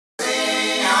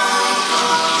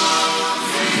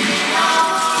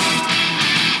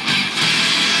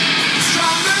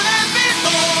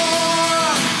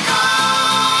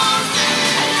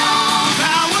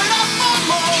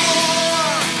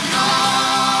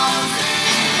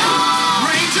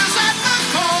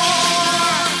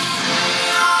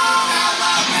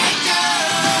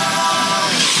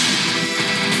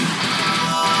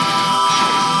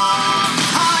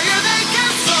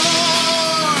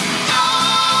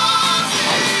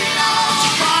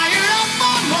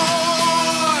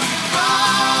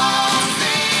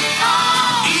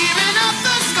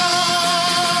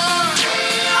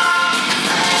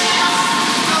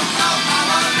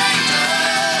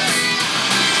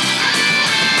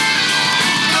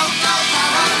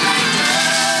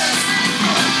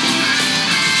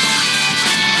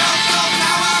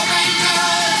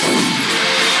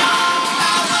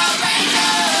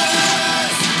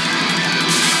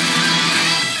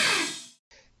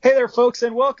Hey there, folks,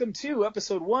 and welcome to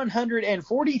episode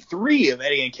 143 of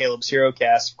Eddie and Caleb's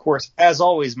HeroCast. Of course, as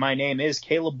always, my name is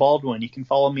Caleb Baldwin. You can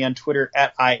follow me on Twitter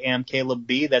at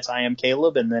IamCalebB. That's I am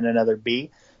Caleb, and then another B.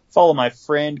 Follow my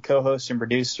friend, co-host, and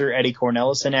producer, Eddie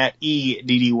Cornelison at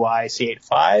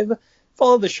EDDYC85.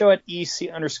 Follow the show at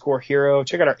EC_Hero.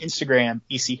 Check out our Instagram,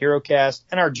 EC HeroCast,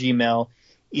 and our Gmail,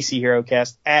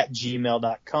 ECHeroCast at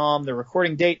gmail.com. The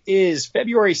recording date is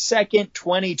February 2nd,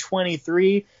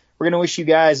 2023. We're going to wish you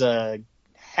guys a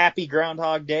happy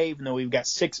Groundhog Day, even though we've got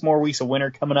 6 more weeks of winter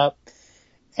coming up.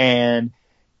 And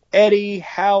Eddie,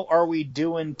 how are we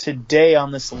doing today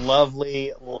on this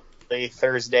lovely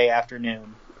Thursday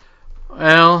afternoon?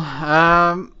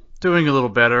 Well, doing a little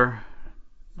better.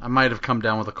 I might have come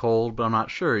down with a cold, but I'm not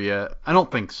sure yet. I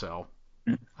don't think so.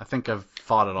 I think I've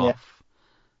fought it off.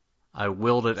 I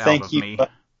willed it out of me.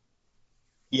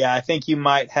 Yeah, I think you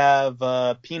might have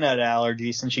peanut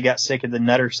allergy since you got sick at the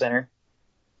Nutter Center.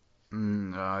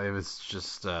 It was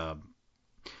just the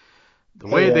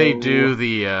way they do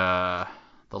the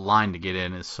line to get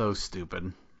in is so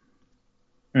stupid.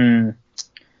 I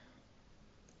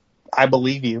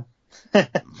believe you.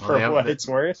 For what it's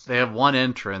worth. They have one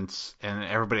entrance, and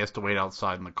everybody has to wait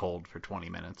outside in the cold for 20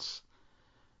 minutes.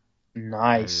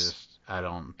 Nice. I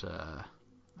don't know.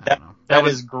 That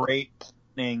is great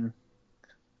planning.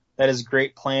 That is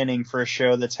great planning for a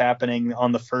show that's happening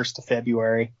on the 1st of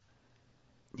February.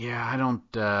 Yeah, I don't...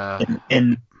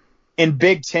 In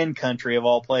Big Ten country, of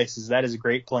all places, that is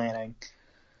great planning.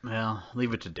 Well,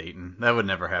 leave it to Dayton. That would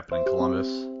never happen in Columbus.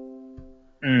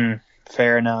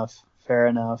 Fair enough.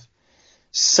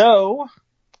 So,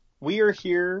 we are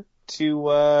here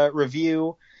to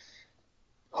review...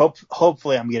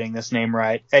 Hopefully I'm getting this name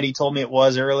right. Eddie told me it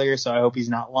was earlier, so I hope he's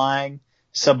not lying.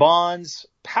 Saban's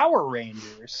Power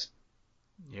Rangers.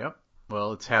 Yep.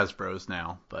 Well, it's Hasbro's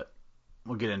now, but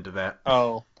we'll get into that.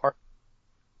 Oh,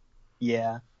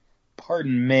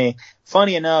 pardon me.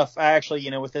 Funny enough, I actually,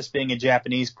 with this being a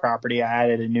Japanese property, I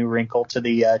added a new wrinkle to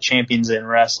the Champions in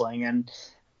Wrestling, and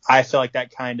I feel like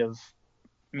that kind of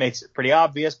makes it pretty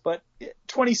obvious, but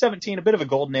 2017, a bit of a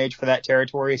golden age for that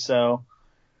territory, so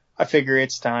I figure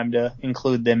it's time to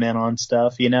include them in on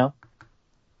stuff,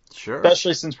 Sure.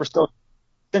 Especially since we're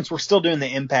still doing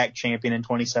the Impact Champion in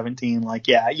 2017,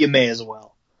 you may as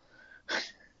well.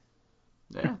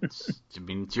 Yeah, it's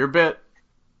your bit.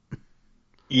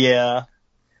 Yeah.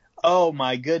 Oh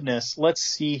my goodness. Let's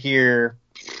see here.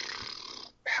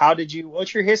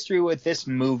 What's your history with this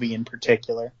movie in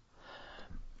particular?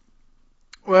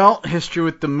 Well, history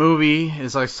with the movie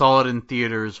is I saw it in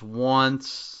theaters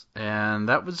once, and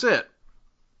that was it.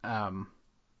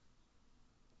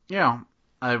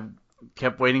 I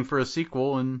kept waiting for a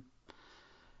sequel, and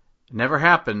it never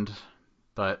happened,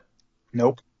 but...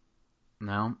 Nope.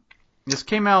 No. This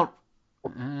came out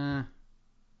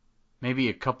maybe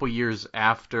a couple years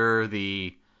after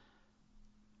the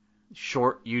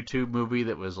short YouTube movie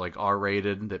that was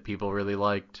R-rated that people really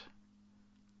liked.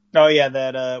 Oh yeah,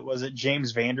 that was it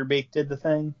James Vanderbeek did the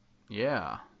thing?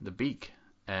 Yeah, The Beak.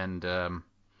 And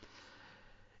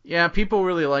people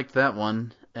really liked that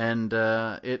one, and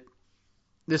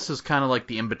this is kind of like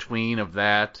the in-between of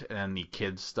that and the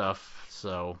kids stuff,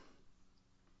 so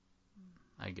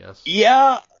I guess.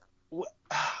 Yeah,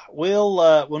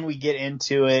 we'll when we get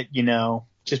into it,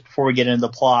 just before we get into the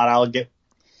plot, I'll give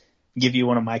you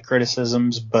one of my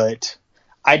criticisms, but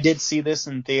I did see this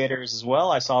in theaters as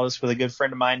well. I saw this with a good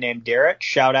friend of mine named Derek.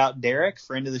 Shout out, Derek,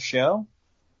 friend of the show.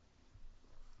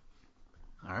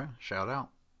 All right, shout out.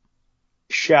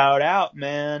 Shout out,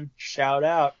 man. Shout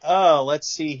out. Oh, let's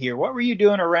see here. What were you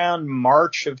doing around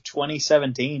March of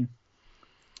 2017?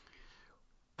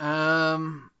 Still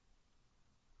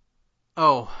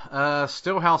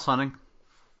house hunting.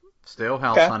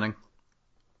 Hunting.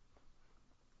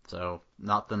 So,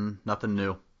 nothing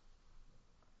new.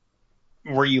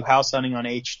 Were you house hunting on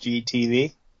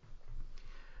HGTV?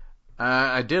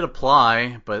 I did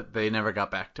apply, but they never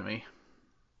got back to me.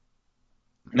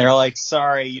 They're like,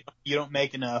 sorry, you don't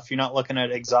make enough. You're not looking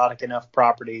at exotic enough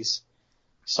properties.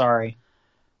 Sorry.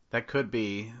 That could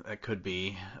be.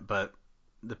 But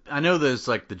I know there's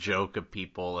the joke of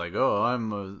people oh,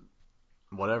 I'm a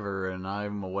whatever and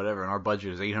I'm a whatever and our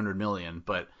budget is $800 million.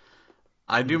 But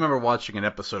I do remember watching an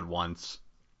episode once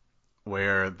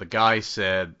where the guy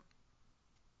said,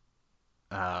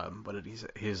 what did he say?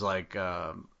 He's like,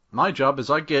 my job is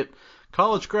I get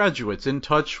college graduates in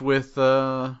touch with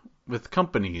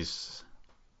companies.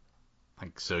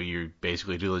 So you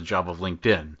basically do the job of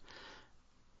LinkedIn.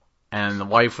 And the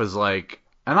wife was like,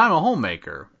 and I'm a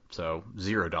homemaker, so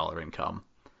 $0 income.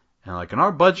 And and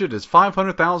our budget is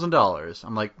 $500,000.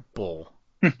 I'm like, bull.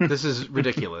 This is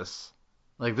ridiculous.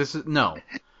 Like, this is no.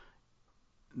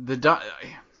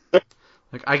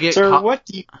 Like, I get Sir, what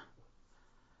do you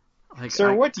like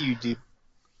Sir, I, what do you do?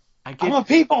 I I'm a get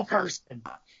people person.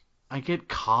 I get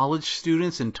college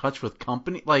students in touch with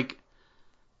company. Like,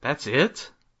 that's it.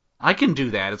 I can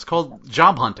do that. It's called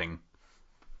job hunting.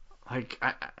 Like,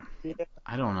 Yeah.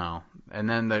 I don't know. And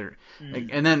then Mm.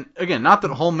 and then again, not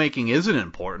that homemaking isn't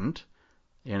important,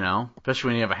 especially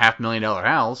when you have a $500,000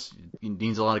 house, it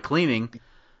needs a lot of cleaning.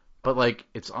 But like,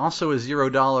 it's also a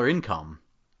 $0 income.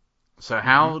 So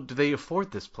how do they afford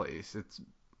this place?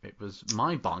 It was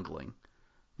mind-boggling.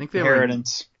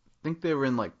 Inheritance. I think they were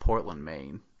in like Portland,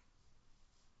 Maine.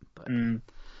 But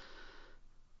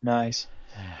Nice.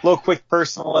 Little quick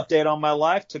personal update on my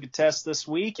life. Took a test this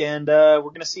week, and we're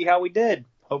going to see how we did.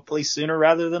 Hopefully sooner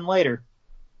rather than later.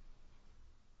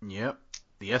 Yep,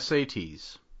 the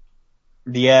SATs.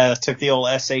 Yeah, took the old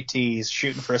SATs,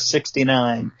 shooting for a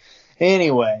 69.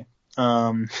 Anyway,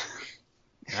 That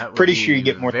would pretty be sure you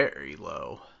get more. very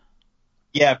low.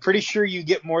 Yeah, pretty sure you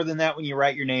get more than that when you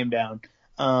write your name down.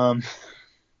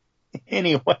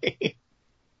 Anyway.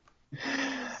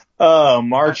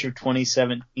 March of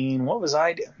 2017. What was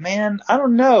I doing? Man, I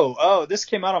don't know. Oh, this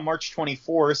came out on March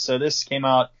 24th, so this came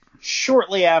out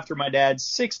shortly after my dad's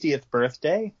 60th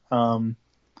birthday. Of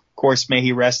course, may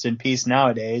he rest in peace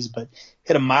nowadays, but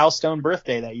hit a milestone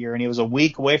birthday that year, and he was a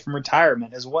week away from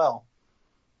retirement as well.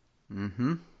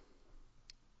 Mm-hmm.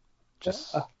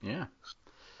 Just, yeah.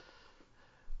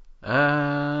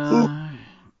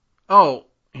 Oh,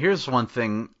 here's one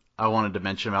thing I wanted to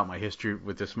mention about my history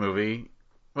with this movie.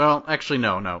 Well, actually,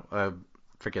 no.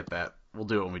 Forget that. We'll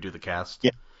do it when we do the cast.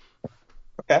 Yeah.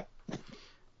 Okay.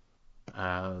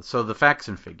 So the facts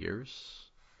and figures.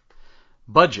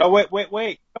 Budget. Oh, wait.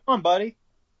 Come on, buddy.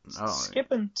 Oh,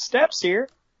 Skipping steps here.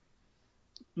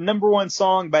 Number one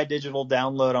song by digital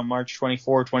download on March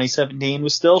 24, 2017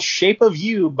 was still Shape of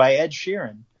You by Ed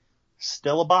Sheeran.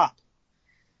 Still a bop.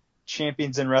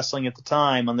 Champions in wrestling at the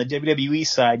time. On the WWE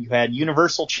side, you had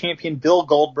Universal Champion Bill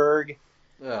Goldberg,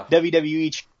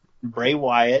 WWE Champion Bray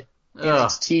Wyatt,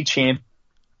 NXT Champion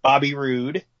Bobby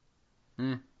Roode,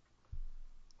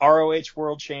 ROH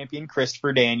World Champion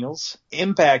Christopher Daniels,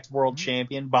 Impact World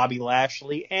Champion Bobby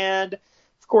Lashley, and,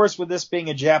 of course, with this being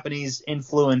a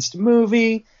Japanese-influenced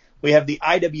movie, we have the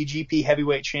IWGP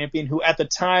Heavyweight Champion, who at the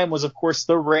time was, of course,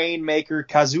 the Rainmaker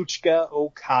Kazuchika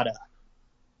Okada.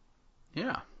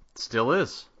 Yeah, still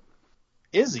is.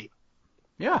 Is he?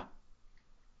 Yeah.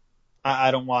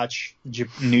 I don't watch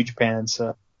New Japan,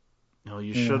 so. No,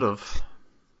 you should have.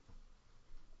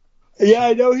 Yeah,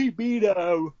 I know he beat,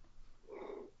 who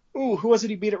was it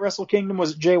he beat at Wrestle Kingdom?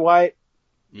 Was it Jay White?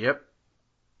 Yep.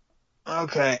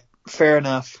 Okay, fair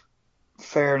enough.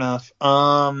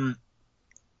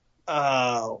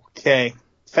 Okay.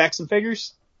 Facts and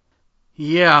figures?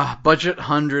 Yeah, budget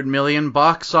 100 million,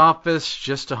 box office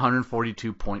just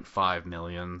 142.5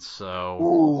 million.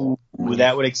 So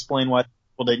that would explain why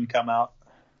people didn't come out.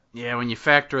 Yeah, when you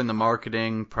factor in the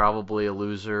marketing, probably a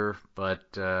loser,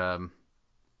 but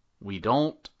we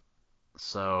don't.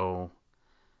 So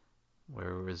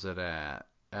where was it at?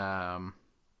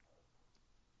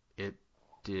 It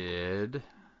did.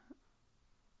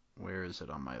 Where is it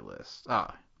on my list?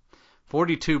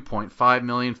 42.5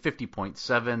 million,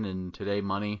 50.7 in today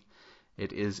money.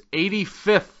 It is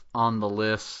 85th on the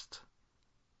list,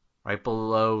 right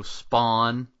below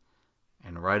Spawn,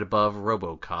 and right above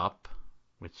RoboCop,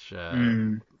 which,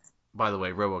 by the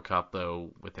way, RoboCop,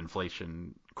 though, with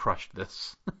inflation, crushed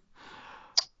this.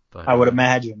 But, I would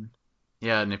imagine.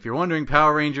 Yeah, and if you're wondering,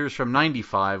 Power Rangers from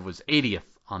 95 was 80th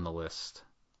on the list.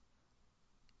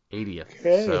 80th.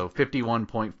 Okay. So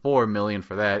 51.4 million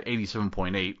for that,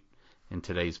 87.8 in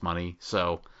today's money.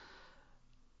 So,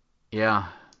 yeah,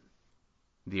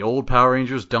 the old Power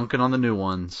Rangers dunking on the new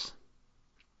ones.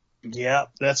 Yeah,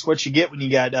 that's what you get when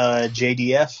you got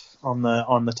JDF on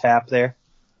the tap there.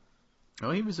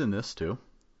 Oh, he was in this too.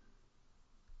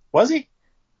 Was he?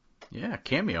 Yeah,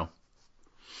 cameo.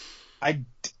 I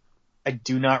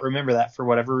do not remember that for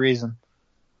whatever reason.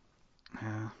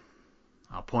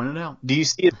 I'll point it out. Do you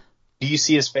see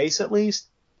his face at least?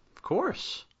 Of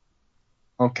course.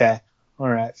 Okay. All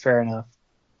right. Fair enough.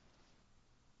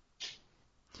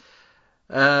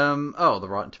 The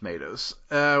Rotten Tomatoes.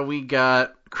 We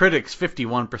got critics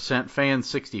 51%,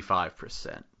 fans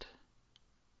 65%.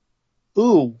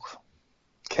 Ooh.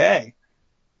 Okay.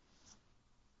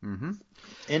 Mm-hmm.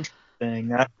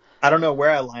 Interesting. I don't know where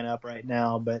I line up right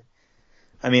now, but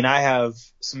I mean, I have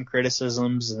some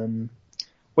criticisms, and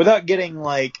without getting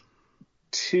like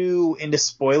too into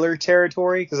spoiler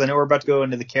territory, because I know we're about to go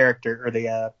into the character or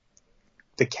the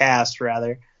the cast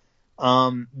rather.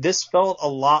 This felt a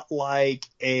lot like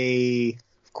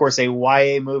of course, a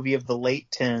YA movie of the late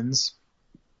 10s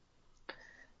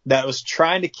that was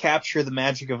trying to capture the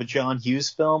magic of a John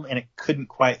Hughes film, and it couldn't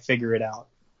quite figure it out.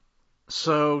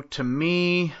 So to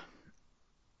me,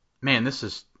 man, this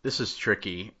is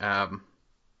tricky.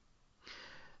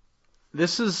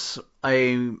 This is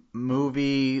a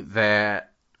movie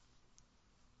that,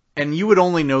 and you would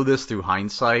only know this through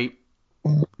hindsight,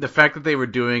 the fact that they were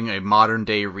doing a modern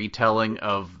day retelling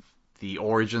of the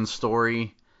origin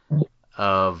story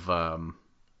of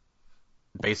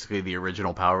basically the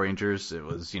original Power Rangers. It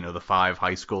was, the 5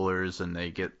 high schoolers, and they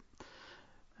get,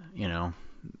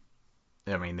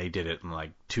 they did it in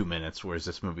like 2 minutes, whereas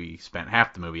this movie spent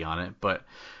half the movie on it. But,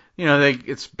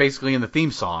 it's basically in the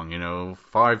theme song,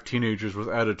 5 teenagers with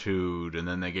attitude, and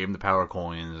then they gave them the power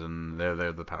coins, and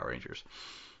they're the Power Rangers.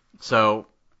 So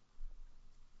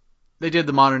they did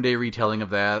the modern day retelling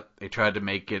of that. They tried to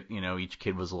make it, each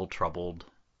kid was a little troubled.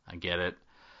 I get it.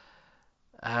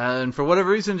 And for whatever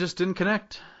reason, just didn't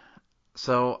connect.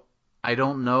 So I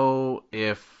don't know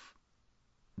if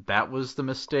that was the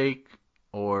mistake,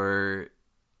 or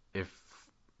if...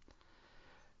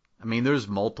 there's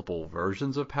multiple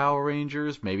versions of Power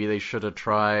Rangers. Maybe they should have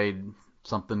tried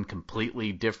something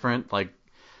completely different. Like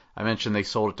I mentioned, they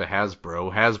sold it to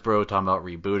Hasbro. Hasbro talking about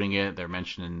rebooting it. They're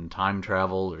mentioning time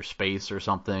travel or space or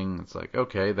something. It's like,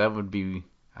 okay, that would be...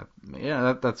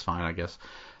 yeah, that's fine, I guess.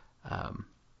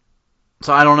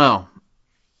 So I don't know.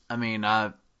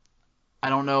 I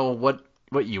don't know what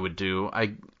you would do.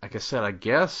 Like I said, I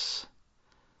guess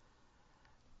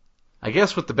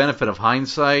with the benefit of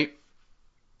hindsight,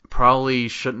 probably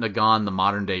shouldn't have gone the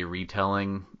modern day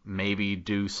retelling. Maybe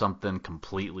do something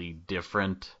completely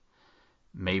different.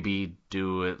 Maybe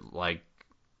do it like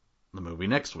the movie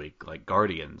next week, like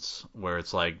Guardians, where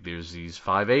it's like there's these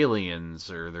 5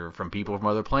 aliens, or they're from people from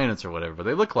other planets or whatever. But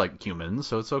they look like humans,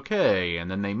 so it's okay.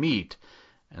 And then they meet.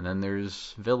 And then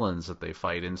there's villains that they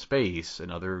fight in space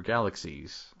and other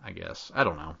galaxies, I guess. I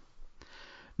don't know.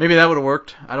 Maybe that would have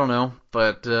worked. I don't know.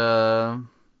 But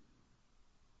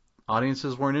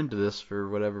audiences weren't into this for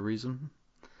whatever reason.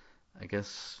 I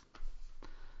guess.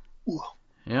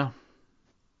 Yeah.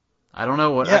 I don't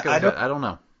know what. Yeah, I don't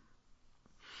know.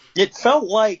 It felt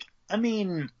like, I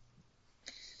don't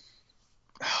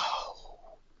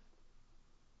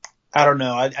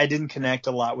know. I didn't connect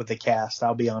a lot with the cast,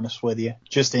 I'll be honest with you,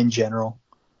 just in general.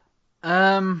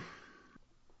 It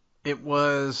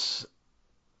was...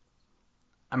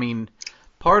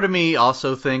 part of me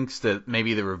also thinks that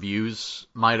maybe the reviews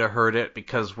might have hurt it,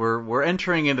 because we're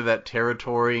entering into that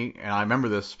territory, and I remember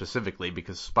this specifically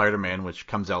because Spider-Man, which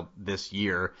comes out this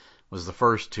year, was the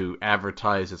first to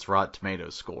advertise its Rotten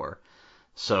Tomatoes score.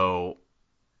 So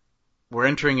we're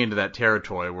entering into that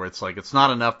territory where it's like it's not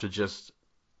enough to just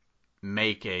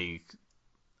make a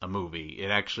movie. It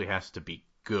actually has to be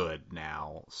good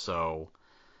now. So,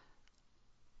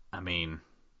 let me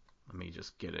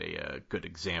just get a good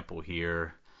example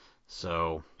here.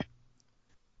 So,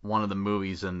 one of the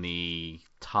movies in the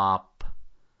top...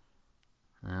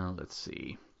 let's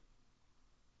see.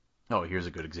 Oh, here's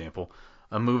a good example.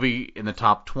 A movie in the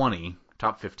top 20,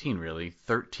 top 15 really,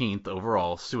 13th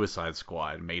overall, Suicide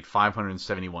Squad, made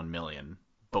 $571 million.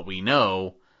 But we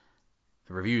know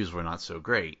the reviews were not so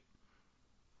great.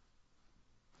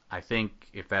 I think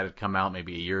if that had come out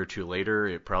maybe a year or two later,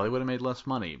 it probably would have made less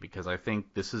money, because I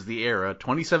think this is the era.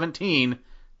 2017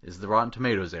 is the Rotten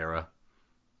Tomatoes era,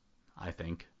 I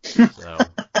think. So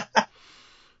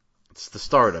it's the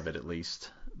start of it, at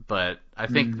least. But I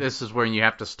think this is where you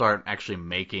have to start actually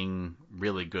making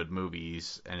really good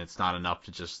movies, and it's not enough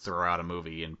to just throw out a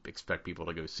movie and expect people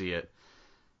to go see it.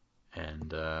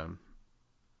 And I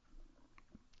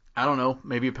don't know,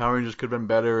 maybe Power Rangers could have been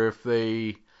better if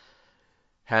they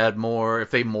had more,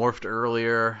 if they morphed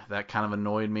earlier. That kind of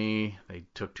annoyed me. They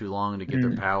took too long to get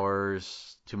their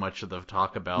powers, too much of the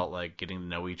talk about like getting to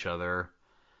know each other.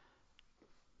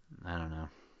 I don't know.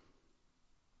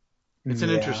 It's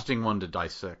an interesting one to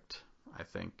dissect, I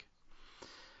think.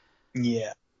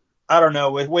 Yeah. I don't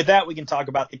know. With that, we can talk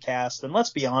about the cast. And let's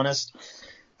be honest.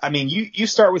 You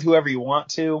start with whoever you want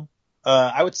to.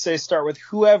 I would say start with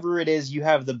whoever it is you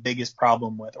have the biggest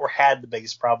problem with, or had the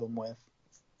biggest problem with.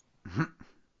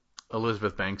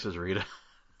 Elizabeth Banks as Rita.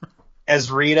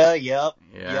 As Rita, yep.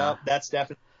 Yeah. Yep, that's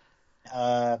definitely...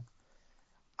 I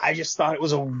just thought it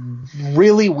was a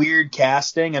really weird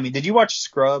casting. Did you watch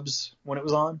Scrubs when it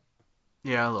was on?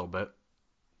 Yeah, a little bit.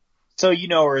 So you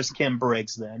know her as Kim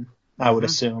Briggs then, I would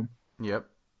assume. Yep.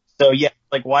 So yeah,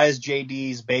 like why is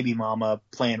JD's baby mama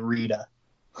playing Rita?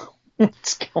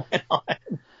 What's going on?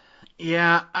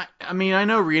 Yeah, I mean, I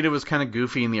know Rita was kind of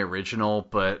goofy in the original,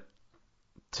 but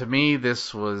to me,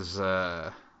 this is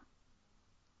not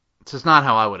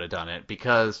how I would have done it,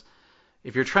 because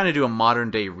if you're trying to do a modern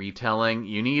day retelling,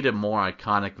 you need a more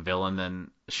iconic villain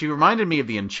than. She reminded me of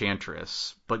the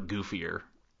Enchantress, but goofier,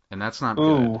 and that's not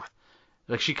good. Ooh,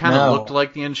 Like, she kind of looked no.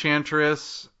 like the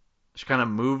Enchantress, she kind of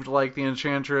moved like the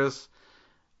Enchantress,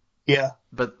 Yeah.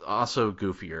 but also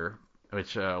goofier,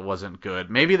 which wasn't good.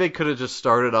 Maybe they could have just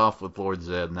started off with Lord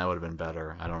Zed, and that would have been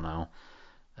better. I don't know.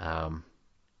 Um,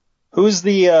 Who's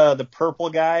the purple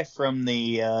guy from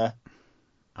the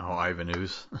Ivan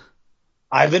Ooze.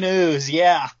 Ivan Ooze?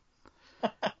 Yeah.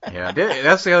 Yeah,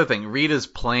 that's the other thing. Rita's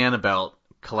plan about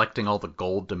collecting all the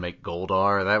gold to make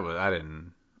Goldar,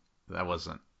 that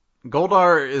wasn't.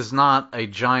 Goldar is not a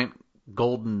giant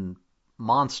golden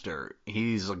monster.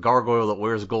 He's a gargoyle that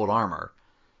wears gold armor.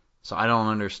 So I don't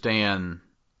understand.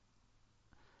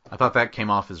 I thought that came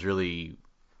off as really,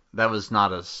 that was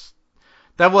not as,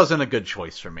 that wasn't a good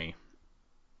choice for me.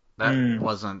 That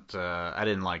wasn't, I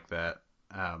didn't like that.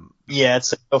 Yeah,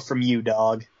 it's a go from you,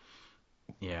 dog.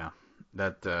 Yeah,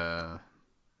 that,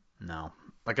 no.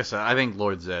 Like I said, I think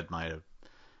Lord Zed might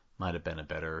have been a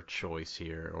better choice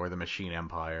here, or the Machine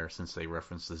Empire, since they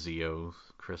referenced the Zeo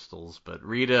crystals. But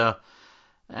Rita,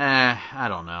 I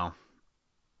don't know.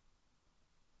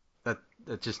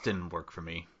 That just didn't work for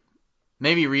me.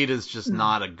 Maybe Rita's just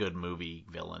not a good movie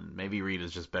villain. Maybe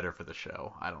Rita's just better for the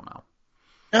show. I don't know.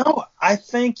 No, I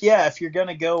think, yeah, if you're going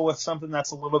to go with something that's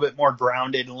a little bit more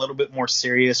grounded, a little bit more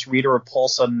serious, Rita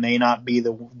Repulsa may not be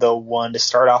the one to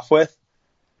start off with.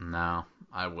 No,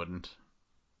 I wouldn't.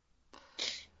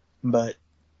 But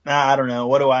I don't know.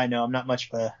 What do I know? I'm not much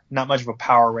of a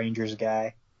Power Rangers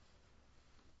guy.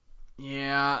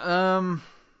 Yeah,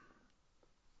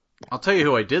 I'll tell you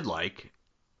who I did like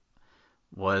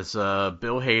was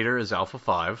Bill Hader as Alpha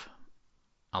 5.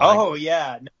 Oh,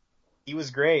 yeah. No, he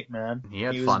was great, man. He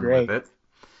had was fun great. with it.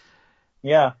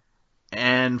 Yeah.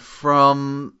 And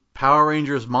from Power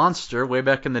Rangers Monster way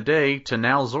back in the day to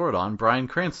now Zordon, Bryan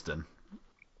Cranston.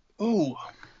 Ooh.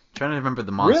 Trying to remember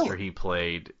the monster Really? he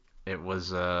played. It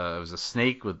was a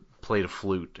snake with played a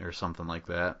flute or something like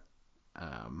that.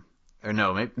 Or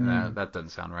no, maybe that doesn't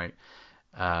sound right.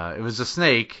 It was a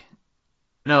snake.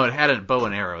 No, it had a bow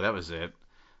and arrow. That was it.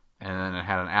 And then it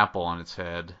had an apple on its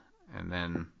head. And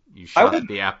then you shot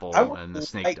the apple, and the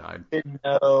snake died. I didn't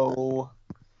know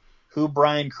who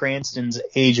Bryan Cranston's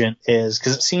agent is,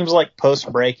 because it seems like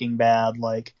post Breaking Bad,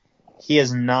 like he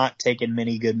has not taken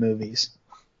many good movies.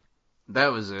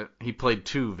 That was it. He played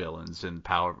two villains in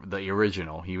the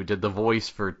original. He did the voice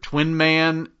for Twin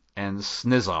Man and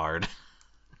Snizzard.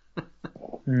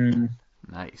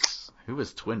 Nice. Who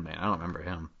was Twin Man? I don't remember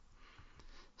him.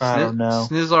 I don't know.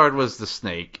 Snizzard was the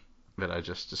snake that I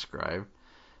just described.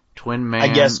 Twin Man. I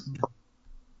guess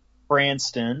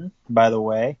Cranston, by the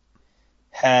way,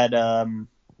 had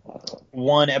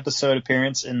one episode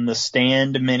appearance in the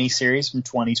Stand miniseries from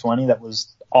 2020 that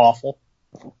was awful.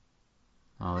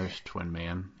 Oh, there's Twin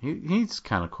Man. He's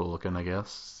kind of cool looking, I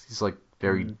guess. He's like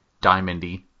very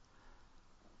diamondy.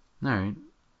 All right.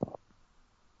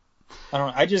 I don't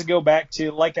know. I just go back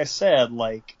to, like I said,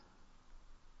 like,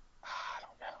 I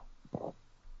don't know.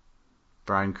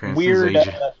 Bryan Cranston's Weird.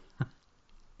 agent.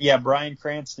 Yeah, Bryan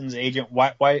Cranston's agent.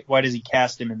 Why does he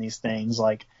cast him in these things?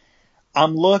 Like,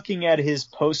 I'm looking at his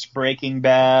post Breaking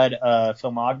Bad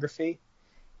filmography,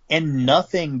 and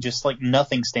nothing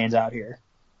stands out here.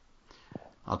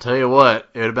 I'll tell you what,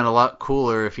 it would have been a lot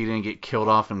cooler if he didn't get killed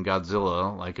off in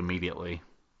Godzilla, like, immediately.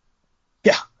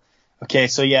 Yeah. Okay,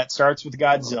 so yeah, it starts with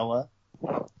Godzilla.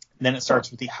 Then it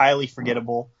starts with the highly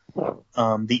forgettable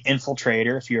The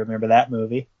Infiltrator, if you remember that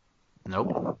movie.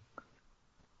 Nope.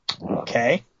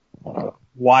 Okay.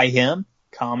 Why him?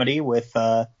 Comedy with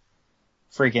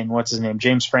freaking, what's his name?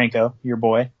 James Franco, your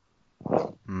boy.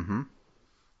 Mm-hmm.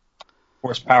 Of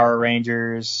course, Power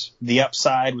Rangers. The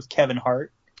Upside with Kevin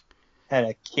Hart. Had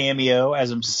a cameo as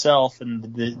himself in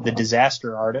the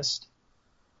Disaster Artist.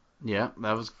 Yeah,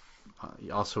 that was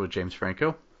also with James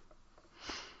Franco.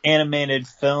 Animated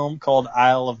film called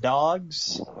Isle of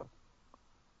Dogs.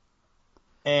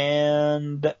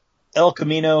 And El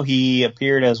Camino, he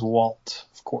appeared as Walt,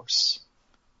 of course.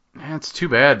 That's too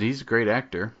bad. He's a great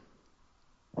actor.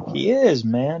 He is,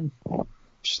 man.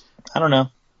 Just, I don't know.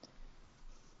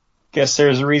 Guess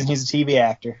there's a reason he's a TV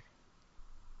actor.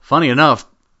 Funny enough,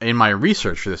 in my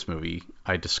research for this movie,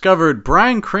 I discovered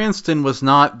Bryan Cranston was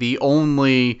not the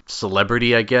only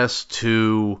celebrity, I guess,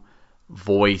 to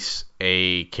voice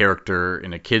a character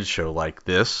in a kids show like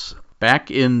this. Back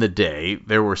in the day,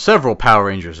 there were several Power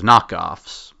Rangers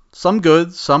knockoffs. Some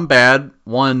good, some bad.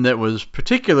 One that was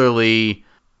particularly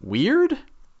weird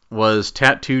was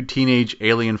Tattooed Teenage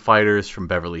Alien Fighters from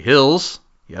Beverly Hills.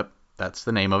 Yep, that's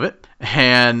the name of it.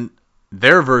 And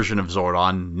their version of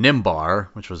Zordon, Nimbar,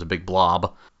 which was a big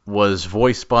blob, was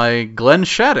voiced by Glenn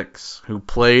Shaddix, who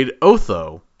played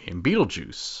Otho in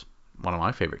Beetlejuice, one of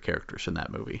my favorite characters in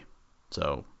that movie.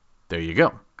 So, there you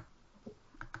go.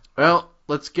 Well,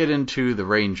 let's get into the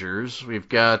Rangers. We've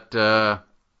got, I'll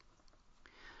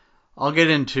get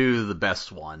into the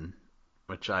best one,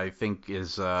 which I think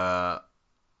is,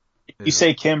 You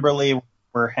say Kimberly,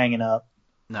 we're hanging up.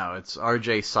 No, it's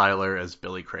R.J. Cyler as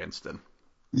Billy Cranston.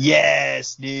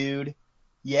 Yes, dude.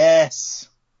 Yes.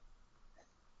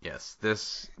 Yes,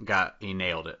 he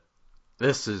nailed it.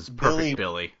 This is perfect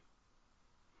Billy.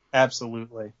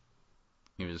 Absolutely.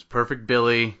 He was perfect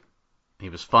Billy. He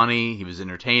was funny. He was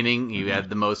entertaining. He had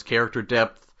the most character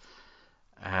depth.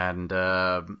 And,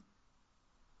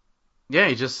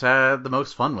 he just had the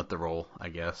most fun with the role, I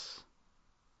guess.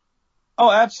 Oh,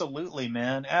 absolutely,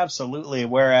 man. Absolutely.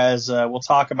 Whereas we'll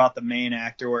talk about the main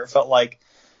actor where it felt like,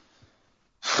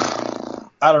 I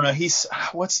don't know,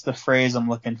 what's the phrase I'm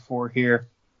looking for here?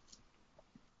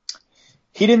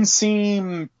 He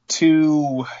seemed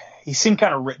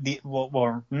kind of, well,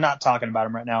 I'm not talking about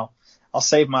him right now. I'll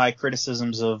save my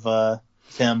criticisms of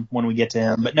him when we get to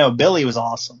him. But no, Billy was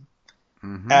awesome.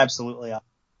 Mm-hmm. Absolutely awesome.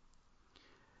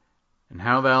 And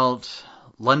how about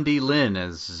Lundy Lin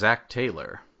as Zach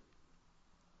Taylor?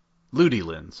 Ludi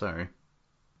Lin, sorry.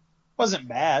 Wasn't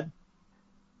bad.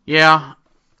 Yeah,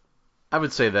 I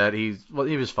would say that. He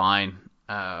was fine.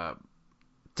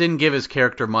 Didn't give his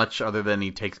character much other than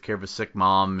he takes care of a sick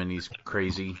mom and he's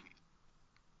crazy.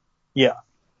 Yeah.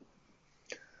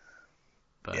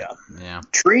 But, yeah.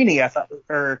 Trini,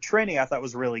 I thought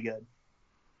was really good.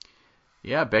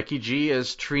 Yeah, Becky G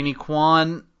as Trini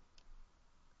Kwan.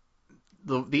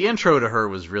 The intro to her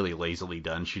was really lazily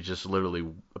done. She just literally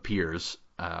appears.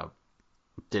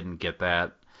 Didn't get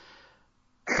that.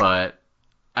 But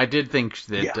I did think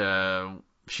that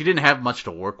she didn't have much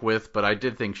to work with, but I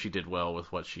did think she did well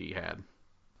with what she had.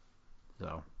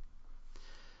 So.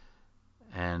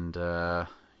 And, of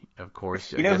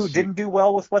course... You know who didn't do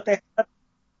well with what they had?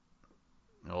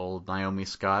 Old Naomi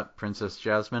Scott, Princess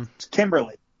Jasmine.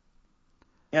 Kimberly.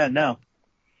 Yeah, no.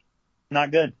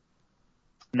 Not good.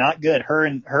 Not good. Her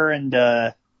and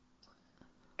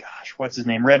what's his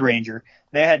name? Red Ranger.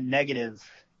 They had negative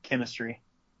chemistry.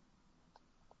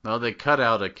 Well, they cut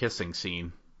out a kissing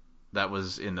scene. That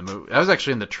was in the movie. That was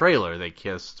actually in the trailer they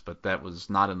kissed, but that was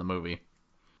not in the movie.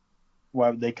 Why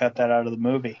would they cut that out of the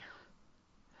movie?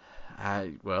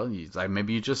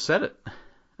 Maybe you just said it.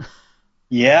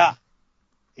 Yeah.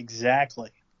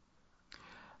 Exactly.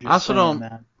 I also don't...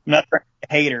 I'm not a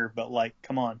hater, but,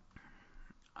 come on.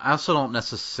 I also don't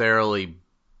necessarily...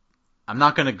 I'm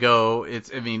not going to go...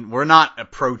 we're not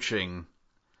approaching...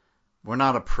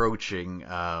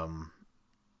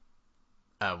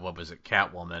 what was it,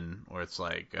 Catwoman, where it's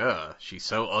like, she's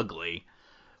so ugly.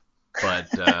 But,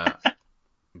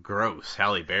 gross,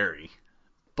 Halle Berry.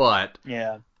 But...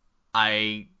 Yeah.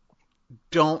 I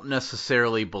don't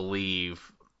necessarily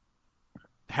believe...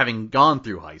 having gone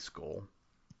through high school,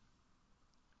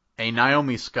 a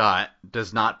Naomi Scott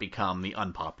does not become the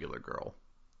unpopular girl.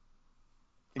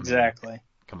 Exactly.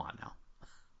 Come on now.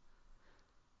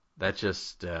 That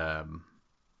just...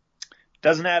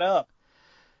 doesn't add up.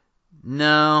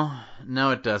 No,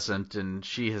 it doesn't, and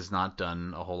she has not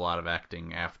done a whole lot of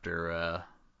acting after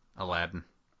Aladdin.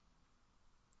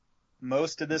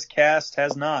 Most of this cast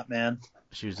has not, man.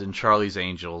 She was in Charlie's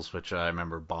Angels, which I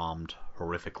remember bombed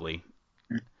horrifically.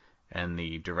 And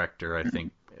the director, I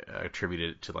think,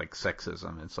 attributed it to,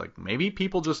 sexism. It's like, maybe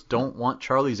people just don't want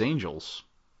Charlie's Angels.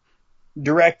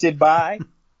 Directed by?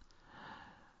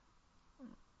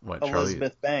 What,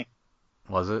 Elizabeth Banks.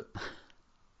 Was it?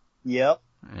 Yep.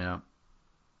 Yeah.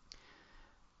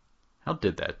 How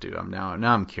did that do? Now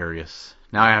I'm curious.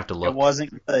 Now I have to look. It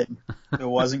wasn't good. It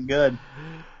wasn't good.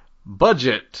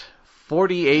 Budget,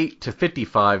 48 to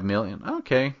 55 million.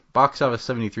 Okay. Box office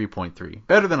 73.3.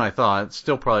 Better than I thought.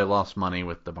 Still probably lost money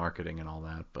with the marketing and all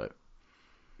that, but...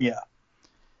 Yeah.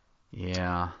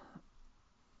 Yeah.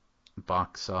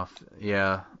 Box office...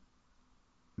 Yeah.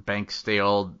 Banks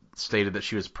stated that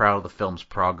she was proud of the film's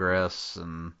progress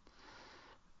and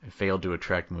it failed to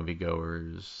attract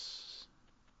moviegoers.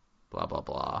 Blah, blah,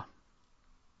 blah.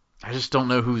 I just don't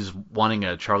know who's wanting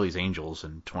a Charlie's Angels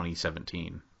in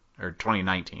 2017. Or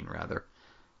 2019, rather.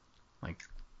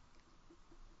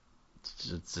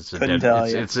 It's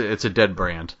a dead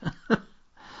brand.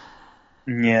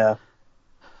 Yeah.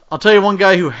 I'll tell you one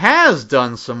guy who has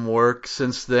done some work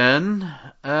since then.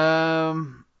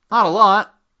 Not a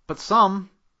lot, but some.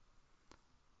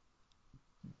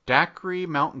 Dacre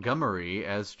Montgomery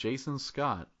as Jason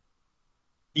Scott.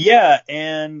 Yeah,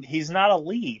 and he's not a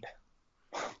lead.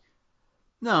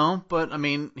 No, but I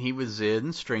mean, he was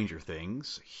in Stranger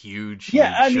Things, huge show,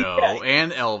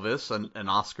 and Elvis, an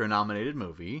Oscar-nominated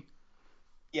movie.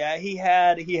 Yeah, he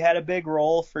had a big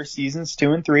role for seasons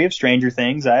 2 and 3 of Stranger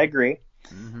Things. I agree.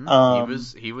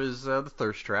 Mm-hmm. He was the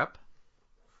thirst trap.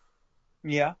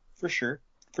 Yeah, for sure.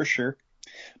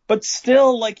 But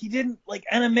still, like, he didn't, like,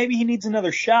 and maybe he needs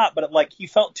another shot, but like he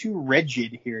felt too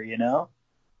rigid here, you know?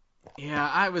 Yeah,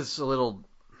 I was a little.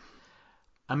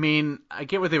 I mean, I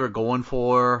get what they were going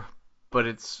for, but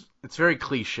it's very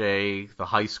cliche. The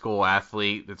high school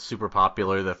athlete that's super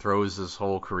popular that throws his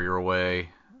whole career away.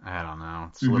 I don't know.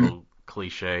 It's a little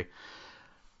cliche.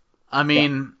 I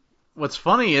mean, what's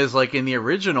funny is, like, in the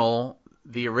original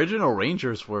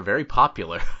Rangers were very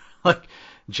popular. Like,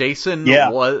 Jason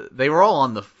they were all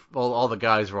on all the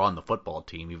guys were on the football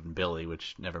team, even Billy,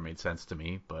 which never made sense to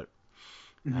me, but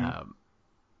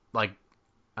like,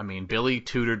 I mean, Billy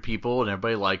tutored people and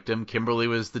everybody liked him. Kimberly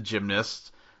was the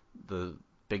gymnast, the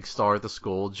big star at the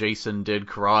school. Jason did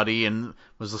karate and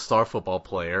was the star football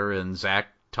player, and Zach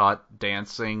taught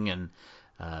dancing and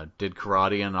did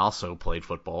karate and also played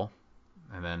football.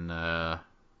 And then,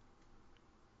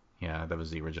 that was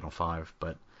the original 5.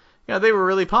 But yeah, they were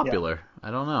really popular. Yeah.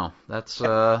 I don't know.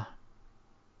 That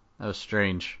was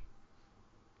strange.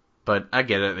 But I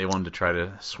get it. They wanted to try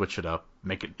to switch it up,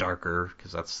 make it darker,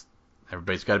 because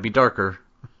everybody's got to be darker.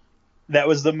 That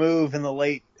was the move in the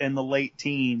late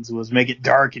teens, was make it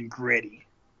dark and gritty.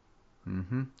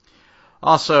 Mm-hmm.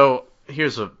 Also,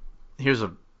 here's a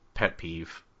pet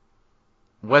peeve.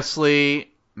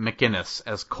 Wesley McInnes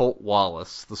as Colt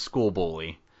Wallace, the school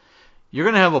bully. You're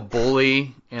going to have a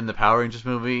bully in the Power Rangers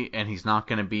movie, and he's not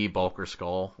going to be Bulk or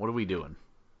Skull. What are we doing?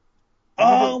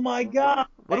 Oh, my God.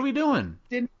 What are we doing?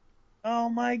 Oh,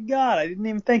 my God. I didn't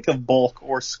even think of Bulk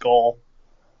or Skull.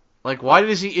 Like, why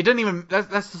does he... It didn't even...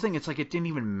 That's the thing. It's like, it didn't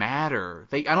even matter.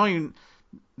 They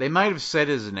might have said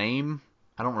his name.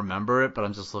 I don't remember it, but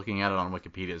I'm just looking at it on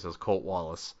Wikipedia. It says Colt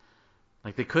Wallace.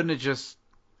 Like, they couldn't have just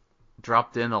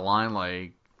dropped in a line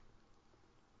like,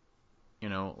 you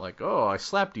know, like, oh, I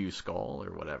slapped you, Skull,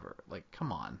 or whatever. Like,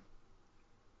 come on.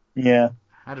 Yeah.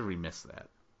 How did we miss that?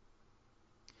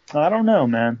 I don't know,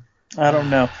 man. I don't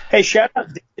know. Hey, shout out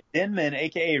to Denman,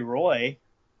 a.k.a. Roy.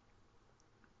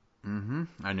 Mm-hmm.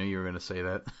 I knew you were going to say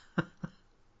that.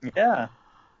 Yeah.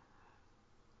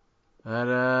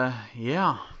 But,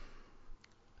 yeah.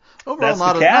 Overall,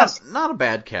 not a bad cast. Not a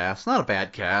bad cast. Not a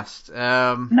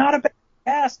bad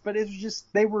cast, but it was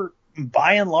just, they were,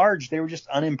 by and large, they were just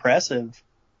unimpressive.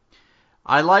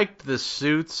 I liked the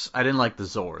suits. I didn't like the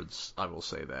Zords. I will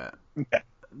say that. Okay.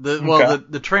 The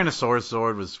Tyrannosaurus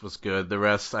Zord was good. The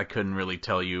rest, I couldn't really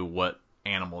tell you what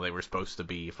animal they were supposed to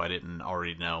be if I didn't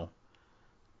already know.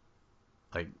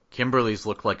 Like, Kimberly's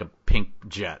looked like a pink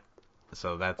jet.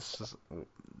 So that's...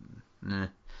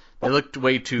 They looked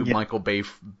way too Michael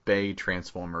Bay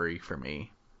Transformer-y for me.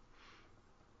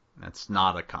 That's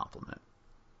not a compliment.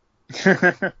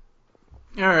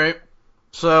 Alright.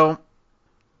 So,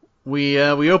 we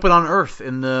open on Earth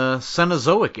in the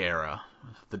Cenozoic era.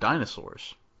 The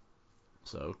dinosaurs.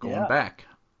 So, going back.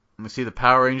 We see the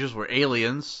Power Rangers were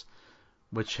aliens,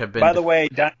 which have been... By the way,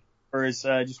 dinosaurs,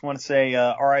 just want to say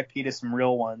R.I.P. to some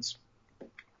real ones.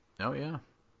 Oh, yeah.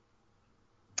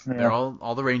 They're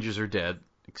all the Rangers are dead,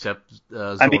 except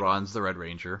Zordon's the Red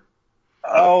Ranger.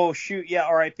 Oh, shoot, yeah,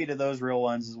 R.I.P. to those real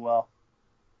ones as well.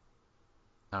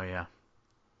 Oh, yeah.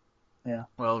 Yeah.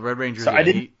 Well, Red Ranger's... So I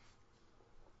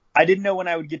didn't know when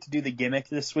I would get to do the gimmick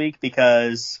this week,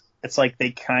 because it's like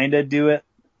they kind of do it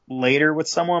later with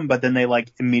someone, but then they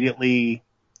like immediately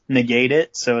negate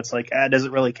it, so it's like, does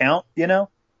it really count, you know?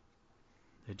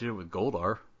 They did it with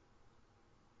Goldar.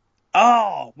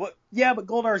 Oh, yeah, but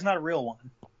Goldar is not a real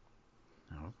one.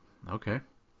 Oh, okay.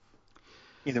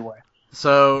 Either way.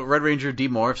 So, Red Ranger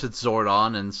demorphs, it's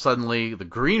Zordon, and suddenly the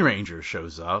Green Ranger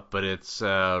shows up, but it's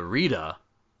Rita.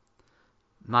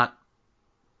 I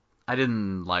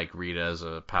didn't like Rita as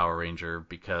a Power Ranger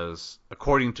because,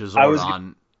 according to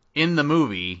Zordon, in the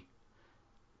movie,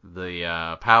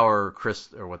 the Power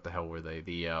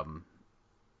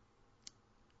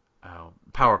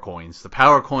Coins. The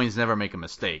Power Coins never make a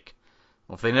mistake.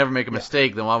 Well, if they never make a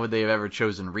mistake, then why would they have ever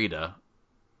chosen Rita?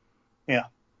 Yeah.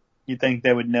 You'd think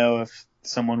they would know if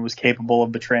someone was capable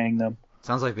of betraying them.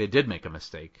 Sounds like they did make a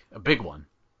mistake. A big one.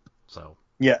 So.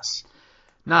 Yes.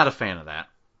 Not a fan of that.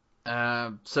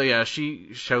 So yeah,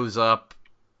 she shows up,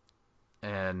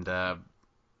 and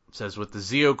says with the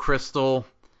Zeo crystal,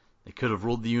 they could have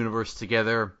ruled the universe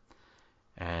together.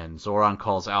 And Zoran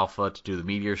calls Alpha to do the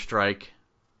meteor strike.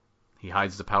 He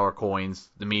hides the power coins.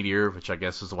 The meteor, which I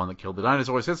guess is the one that killed the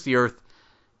dinosaurs, hits the Earth,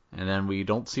 and then we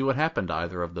don't see what happened to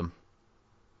either of them.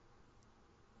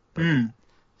 But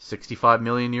 65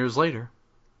 million years later,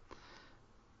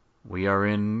 we are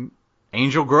in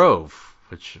Angel Grove,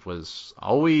 which was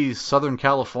always Southern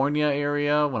California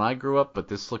area when I grew up, but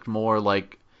this looked more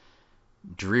like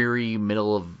dreary,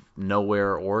 middle of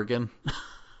nowhere Oregon.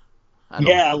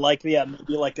 Yeah, maybe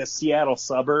like a Seattle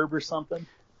suburb or something.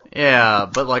 Yeah,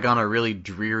 but like on a really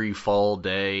dreary fall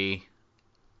day,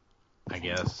 I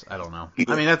guess. I don't know.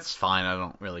 I mean, that's fine. I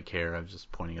don't really care. I'm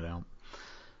just pointing it out.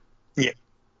 Yeah.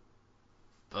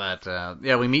 But,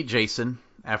 yeah, we meet Jason.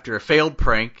 After a failed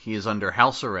prank, he is under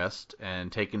house arrest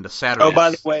and taken to Saturday. Oh,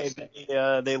 by the way,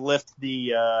 they lift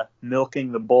the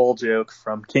milking the bull joke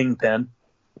from Kingpin.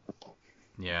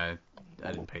 Yeah,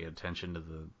 I didn't pay attention to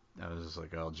I was just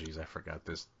like, oh, geez, I forgot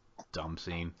this dumb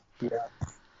scene. Yeah.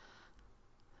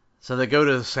 So they go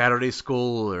to Saturday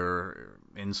school or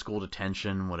in-school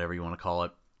detention, whatever you want to call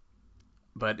it.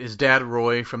 But his dad,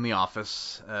 Roy, from the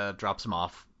office, drops him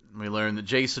off. We learn that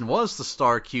Jason was the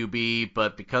star QB,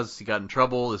 but because he got in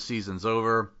trouble, the season's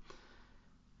over.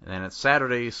 And then at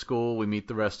Saturday school, we meet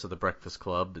the rest of the Breakfast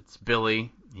Club. It's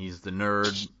Billy, he's the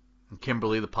nerd, and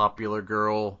Kimberly, the popular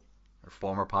girl, or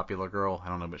former popular girl. I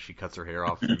don't know, but she cuts her hair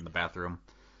off in the bathroom.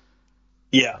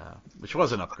 Yeah. Which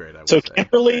was an upgrade, I would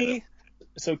say.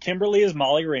 So Kimberly is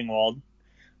Molly Ringwald.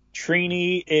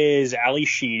 Trini is Ali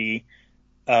Sheedy.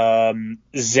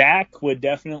 Zach would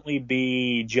definitely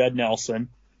be Judd Nelson.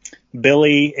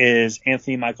 Billy is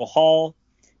Anthony Michael Hall.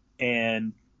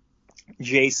 And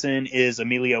Jason is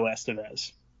Emilio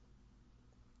Estevez.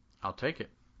 I'll take it.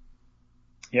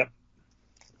 Yep.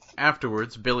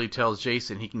 Afterwards, Billy tells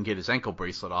Jason he can get his ankle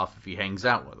bracelet off if he hangs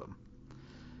out with him.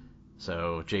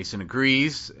 So Jason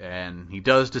agrees, and he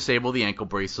does disable the ankle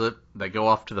bracelet. They go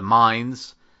off to the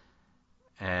mines,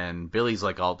 and Billy's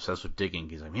like all obsessed with digging.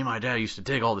 He's like, me and my dad used to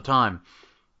dig all the time.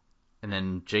 And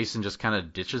then Jason just kind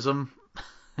of ditches him.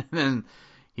 And then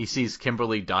he sees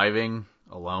Kimberly diving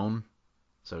alone.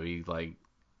 So he like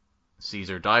sees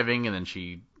her diving, and then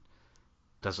she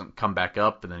doesn't come back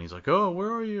up. And then he's like, oh,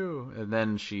 where are you? And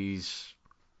then she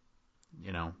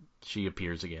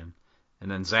appears again. And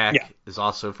then Zach is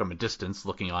also from a distance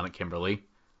looking on at Kimberly.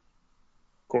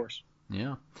 Of course.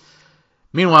 Yeah.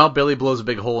 Meanwhile, Billy blows a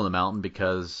big hole in the mountain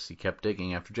because he kept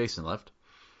digging after Jason left.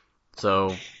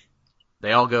 So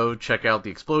they all go check out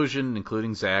the explosion,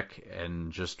 including Zach,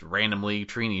 and just randomly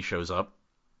Trini shows up.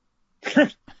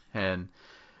 And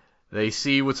they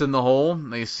see what's in the hole.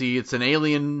 They see it's an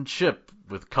alien ship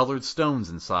with colored stones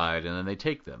inside, and then they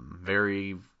take them.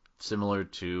 Very similar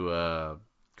to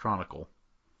Chronicle.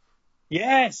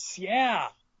 Yes, yeah.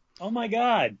 Oh my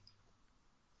God.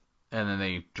 And then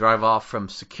they drive off from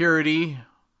security.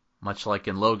 Much like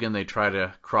in Logan, they try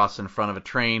to cross in front of a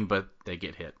train, but they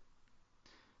get hit.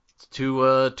 It's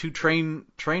two train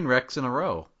wrecks in a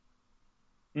row.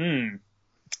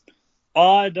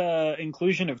 Odd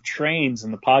inclusion of trains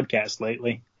in the podcast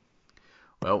lately.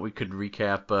 Well, we could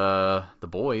recap The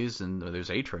Boys, and there's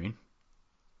A Train.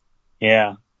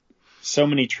 Yeah. So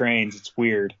many trains, it's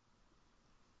weird.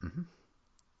 Mm-hmm.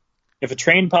 If a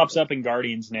train pops up in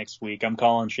Guardians next week, I'm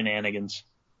calling shenanigans.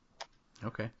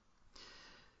 Okay.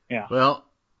 Yeah. Well,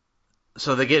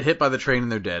 so they get hit by the train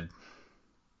and they're dead.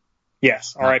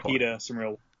 Yes. R.I.P. to some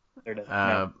real. They're dead.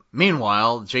 No.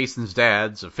 Meanwhile, Jason's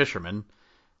dad's a fisherman,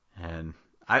 and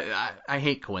I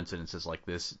hate coincidences like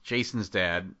this. Jason's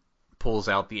dad pulls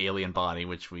out the alien body,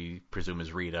 which we presume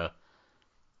is Rita,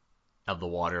 of the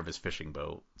water of his fishing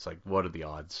boat. It's like, what are the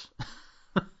odds?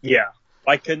 Yeah.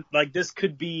 This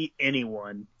could be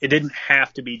anyone. It didn't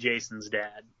have to be Jason's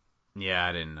dad. Yeah,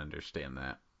 I didn't understand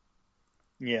that.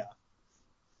 Yeah.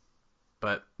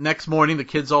 But next morning, the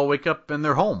kids all wake up and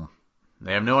they're home.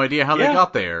 They have no idea how they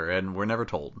got there, and we're never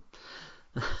told.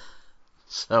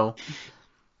 So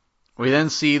we then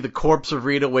see the corpse of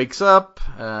Rita wakes up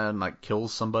and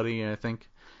kills somebody, I think.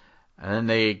 And then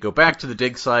they go back to the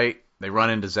dig site. They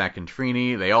run into Zach and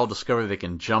Trini. They all discover they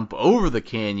can jump over the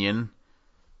canyon.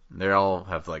 They all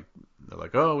have they're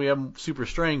like, oh, we have super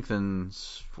strength and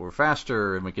we're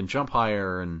faster and we can jump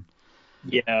higher. And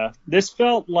yeah, this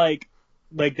felt like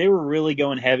they were really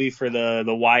going heavy for the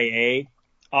YA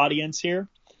audience here.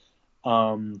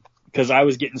 Because I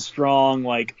was getting strong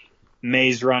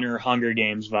Maze Runner, Hunger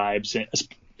Games vibes,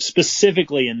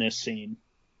 specifically in this scene.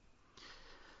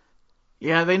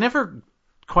 Yeah, they never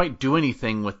quite do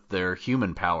anything with their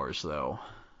human powers, though.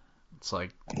 It's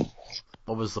like,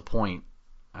 what was the point?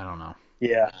 I don't know.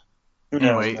 Yeah. Who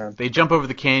knows, Anyway, man? they jump over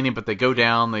the canyon, but they go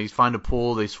down. They find a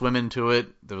pool. They swim into it.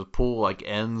 The pool like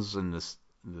ends in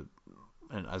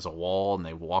as a wall, and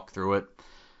they walk through it.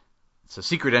 It's a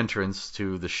secret entrance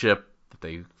to the ship that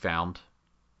they found.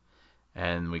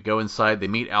 And we go inside. They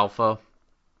meet Alpha.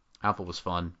 Alpha was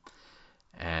fun.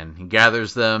 And he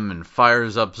gathers them and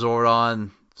fires up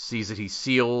Zordon. Sees that he's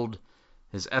sealed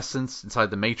his essence inside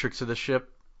the matrix of the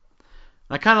ship.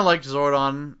 And I kind of liked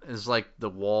Zordon as like the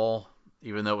wall,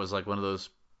 even though it was like one of those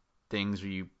things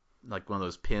where you like one of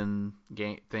those pin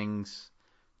things,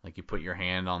 like you put your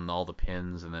hand on all the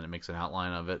pins and then it makes an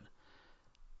outline of it.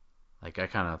 Like I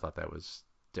kind of thought that was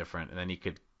different, and then he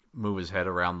could move his head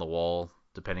around the wall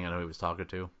depending on who he was talking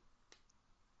to.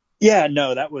 Yeah,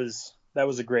 no, that was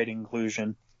a great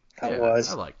inclusion. That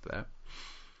was. I liked that.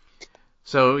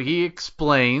 So he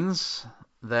explains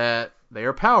that they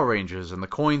are Power Rangers and the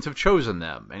coins have chosen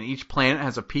them, and each planet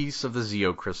has a piece of the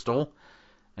Zeo crystal,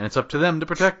 and it's up to them to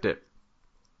protect it.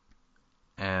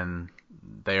 And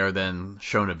they are then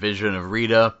shown a vision of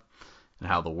Rita and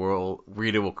how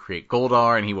Rita will create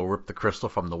Goldar and he will rip the crystal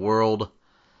from the world.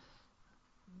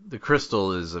 The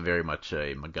crystal is very much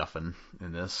a MacGuffin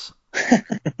in this.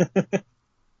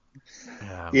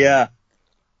 Yeah.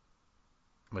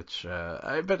 Which,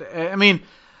 I mean,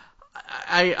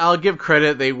 I'll give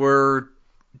credit. They were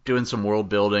doing some world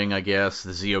building, I guess.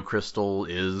 The Zeo Crystal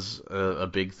is a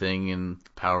big thing in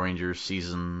Power Rangers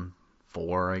Season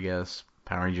 4, I guess.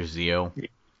 Power Rangers Zeo.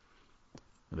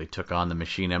 They took on the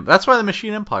Machine Empire. That's why the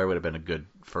Machine Empire would have been a good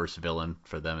first villain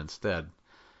for them instead.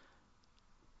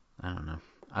 I don't know.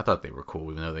 I thought they were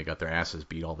cool, even though they got their asses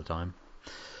beat all the time.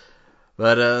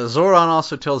 But Zordon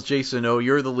also tells Jason, oh,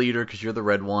 you're the leader because you're the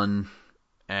red one.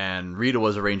 And Rita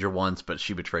was a Ranger once, but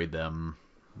she betrayed them.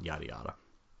 Yada, yada.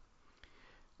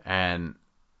 And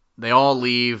they all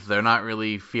leave. They're not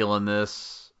really feeling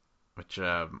this. Which,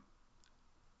 I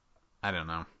don't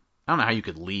know. I don't know how you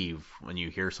could leave when you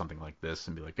hear something like this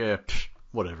and be like,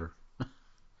 whatever.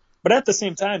 But at the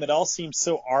same time, it all seems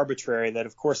so arbitrary that,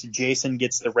 of course, Jason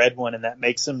gets the red one and that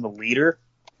makes him the leader.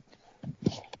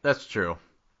 That's true.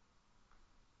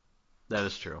 That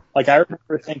is true. Like, I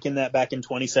remember thinking that back in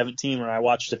 2017 when I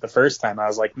watched it the first time. I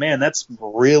was like, man, that's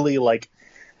really, like,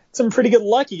 some pretty good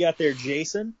luck you got there,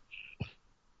 Jason.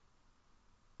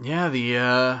 Yeah,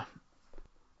 the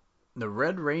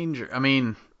Red Ranger, I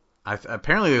mean,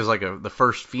 apparently there's like the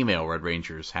first female Red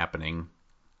Rangers happening.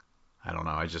 I don't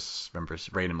know, I just remember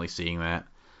randomly seeing that.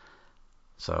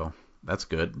 So, that's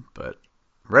good, but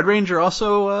Red Ranger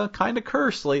also kind of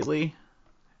cursed lately.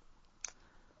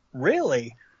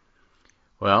 Really?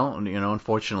 Well,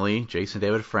 unfortunately, Jason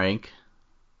David Frank,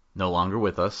 no longer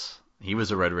with us. He was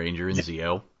a Red Ranger in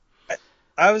Zeo.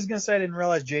 I was going to say I didn't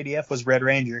realize JDF was Red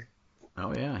Ranger.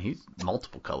 Oh, yeah, he's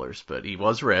multiple colors, but he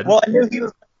was red. Well, I knew he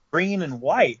was green and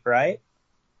white, right?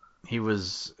 He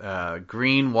was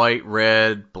green, white,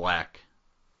 red, black.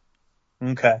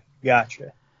 Okay,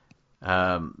 gotcha.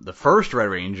 The first Red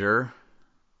Ranger,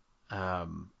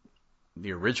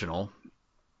 the original,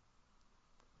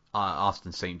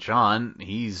 Austin St. John,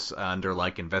 he's under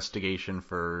investigation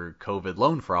for COVID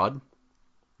loan fraud.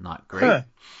 Not great. Huh.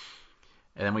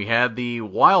 And then we had the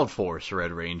Wild Force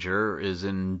Red Ranger is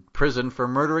in prison for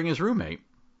murdering his roommate.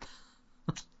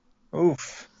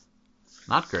 Oof.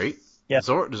 Not great. Yeah.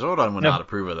 Zordon would not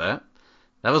approve of that.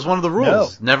 That was one of the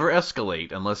rules. No. Never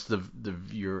escalate unless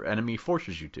your enemy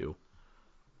forces you to.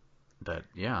 But,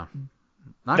 yeah.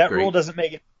 Not that great. rule doesn't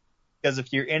make it, because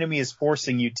if your enemy is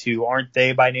forcing you to, aren't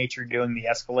they by nature doing the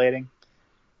escalating?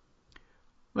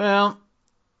 Well,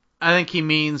 I think he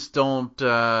means don't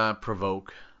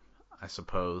provoke, I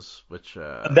suppose. Which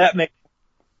that makes.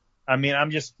 I mean,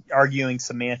 I'm just arguing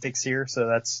semantics here, so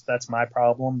that's my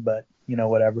problem. But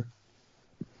whatever.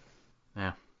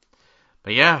 Yeah,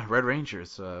 but yeah, Red Ranger.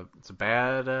 It's a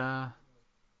bad.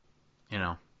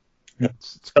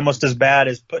 It's almost as bad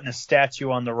as putting a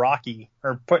statue on the Rocky,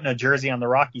 or putting a jersey on the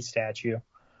Rocky statue.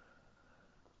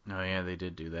 Oh yeah, they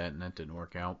did do that, and that didn't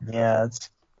work out. Yeah,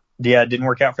 it didn't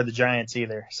work out for the Giants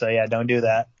either. So yeah, don't do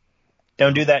that.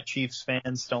 Don't do that, Chiefs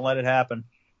fans. Don't let it happen.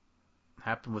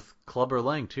 Happened with Clubber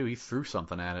Lang too. He threw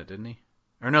something at it, didn't he?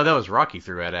 Or no, that was Rocky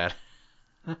threw it at.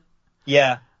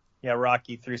 Yeah,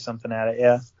 Rocky threw something at it.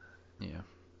 Yeah. Yeah.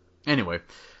 Anyway,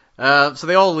 so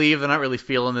they all leave. They're not really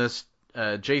feeling this.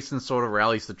 Jason sort of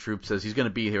rallies the troops, says he's going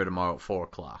to be here tomorrow at 4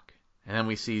 o'clock. And then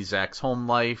we see Zach's home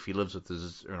life. He lives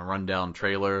in a rundown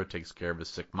trailer, takes care of his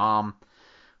sick mom.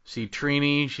 See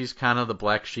Trini, she's kind of the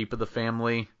black sheep of the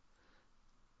family,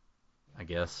 I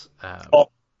guess.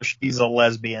 She's a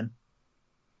lesbian.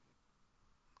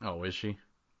 Oh, is she?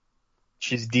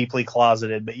 She's deeply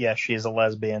closeted, but yes, she is a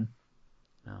lesbian.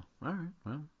 No. All right.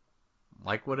 Well,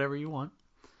 like whatever you want.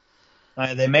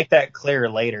 They make that clear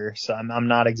later, so I'm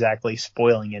not exactly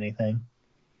spoiling anything.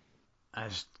 I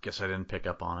just guess I didn't pick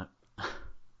up on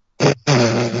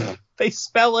it. They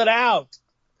spell it out.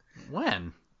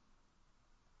 When?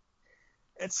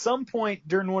 At some point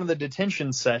during one of the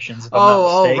detention sessions. If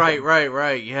Oh,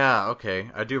 right. Yeah,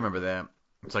 okay. I do remember that.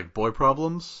 It's like boy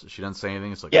problems. She doesn't say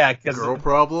anything. It's like girl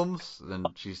problems. Then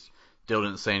she still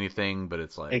didn't say anything, but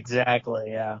it's like exactly,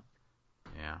 yeah.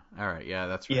 Yeah. All right. Yeah,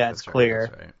 that's right. Yeah, that's it's right,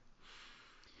 clear. That's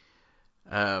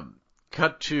right.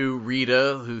 Cut to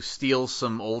Rita, who steals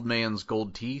some old man's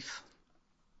gold teeth.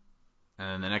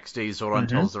 And the next day, Zordon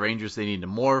tells the Rangers they need to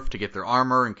morph to get their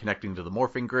armor and connecting to the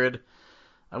morphing grid.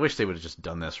 I wish they would have just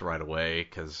done this right away,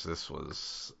 because this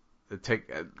was...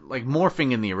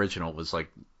 morphing in the original was like,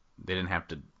 they didn't have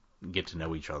to get to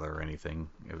know each other or anything.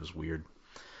 It was weird.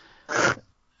 And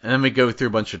then we go through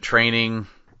a bunch of training.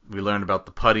 We learned about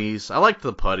the putties. I liked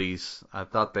the putties. I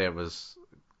thought they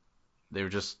were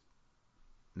just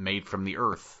made from the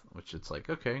earth, which it's like,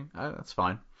 okay, that's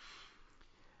fine.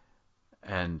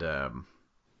 And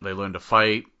they learn to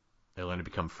fight. They learn to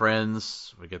become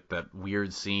friends. We get that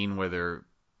weird scene where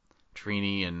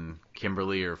Trini and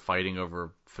Kimberly are fighting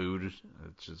over food.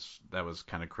 That was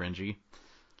kind of cringy.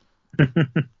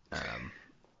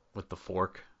 With the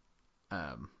fork.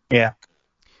 Yeah.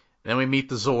 Then we meet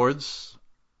the Zords.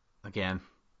 Again,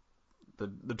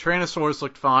 the Tyrannosaurs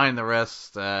looked fine. The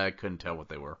rest, I couldn't tell what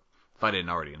they were, if I didn't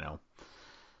already know.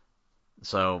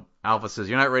 So Alpha says,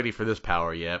 you're not ready for this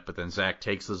power yet, but then Zack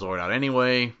takes the Zord out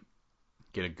anyway.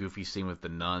 Get a goofy scene with the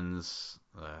nuns.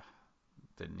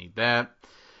 Didn't need that.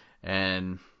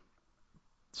 And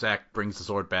Zack brings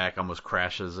the Zord back, almost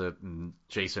crashes it, and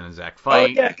Jason and Zack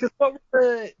fight. Oh, yeah, because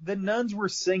the nuns were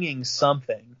singing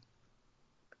something.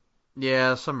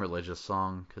 Yeah, some religious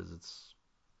song, because it's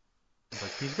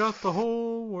like, he's got the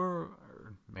whole world.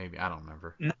 Or maybe, I don't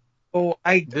remember. No,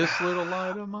 This little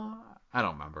light of mine? I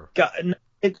don't remember. God,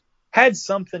 it had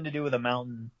something to do with a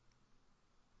mountain.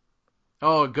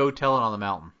 Oh, Go Tell It on the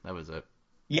Mountain. That was it.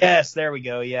 Yes, there we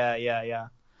go. Yeah.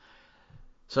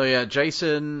 So yeah,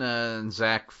 Jason and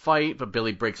Zack fight, but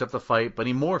Billy breaks up the fight, but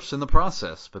he morphs in the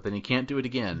process, but then he can't do it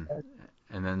again.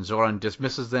 And then Zordon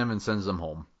dismisses them and sends them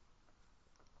home.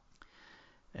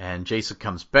 And Jason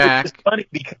comes back. Which is funny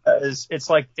because it's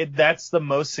like, that's the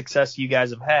most success you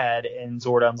guys have had, and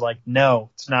Zordon's like, no,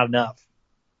 it's not enough.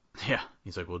 Yeah.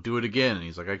 He's like, well, do it again. And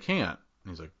he's like, I can't.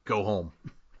 And he's like, go home.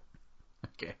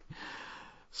 Okay.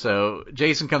 So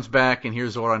Jason comes back and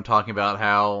hears Zordon talking about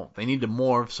how they need to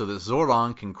morph so that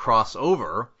Zordon can cross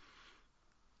over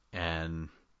and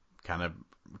kind of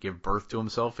give birth to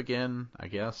himself again, I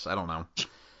guess. I don't know.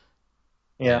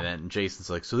 Yeah. And then Jason's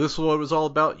like, so this is what it was all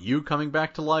about? You coming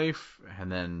back to life?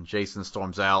 And then Jason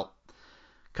storms out.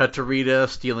 Cut to Rita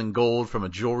stealing gold from a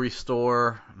jewelry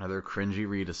store. Another cringy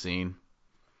Rita scene.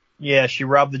 Yeah, she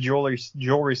robbed the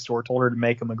jewelry store, told her to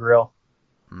make him a grill.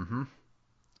 Mm-hmm.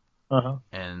 Uh-huh.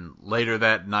 And later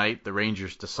that night, the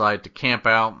Rangers decide to camp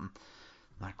out.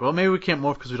 Like, well, maybe we can't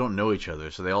morph because we don't know each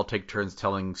other. So they all take turns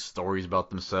telling stories about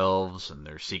themselves and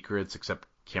their secrets, except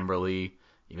Kimberly,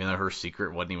 even though her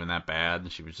secret wasn't even that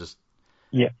bad. She was just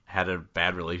had a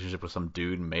bad relationship with some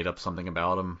dude and made up something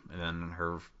about him. And then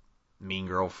her mean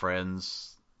girl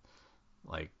friends,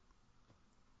 like,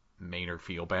 made her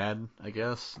feel bad, I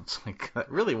guess. It's like, that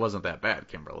really wasn't that bad,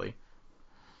 Kimberly.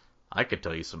 I could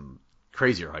tell you some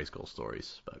crazier high school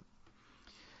stories, but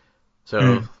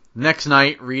so next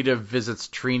night Rita visits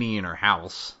Trini in her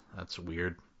house. That's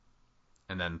weird.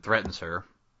 And then threatens her.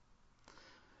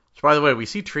 So by the way, we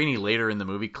see Trini later in the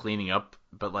movie cleaning up,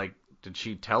 but like, did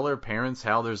she tell her parents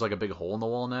how there's like a big hole in the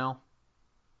wall now?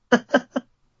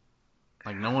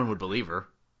 Like, no one would believe her.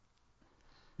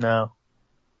 No.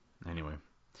 Anyway.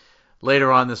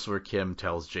 Later on, this is where Kim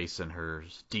tells Jason her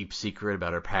deep secret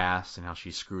about her past and how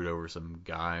she screwed over some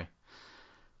guy.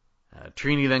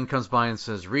 Trini then comes by and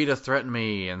says, Rita threatened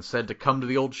me and said to come to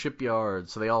the old shipyard.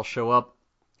 So they all show up.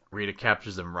 Rita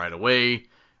captures them right away.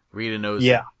 Rita knows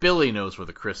that Billy knows where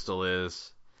the crystal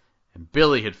is. And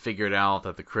Billy had figured out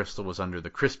that the crystal was under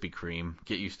the Krispy Kreme.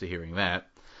 Get used to hearing that.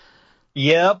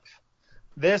 Yep.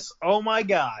 Oh my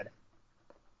God.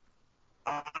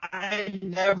 I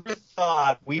never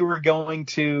thought we were going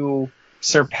to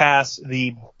surpass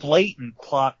the blatant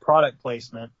product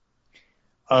placement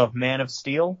of Man of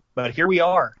Steel, but here we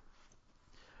are.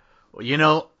 Well, you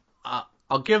know,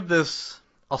 I'll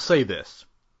say this.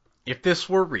 If this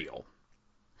were real,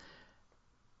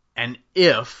 And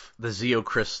if the Zeo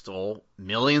crystal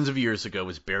millions of years ago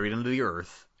was buried under the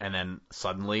earth, and then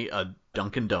suddenly a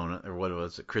Dunkin' Donut, or what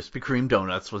was it, Krispy Kreme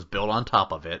donuts was built on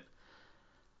top of it,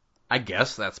 I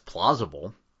guess that's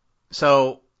plausible.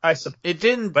 So it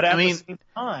didn't. But at I mean, the same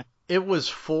time, it was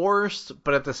forced,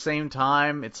 but at the same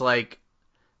time, it's like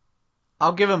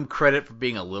I'll give him credit for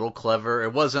being a little clever.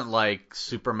 It wasn't like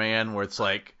Superman where it's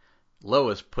like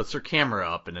Lois puts her camera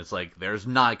up and it's like there's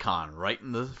Nikon right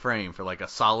in the frame for like a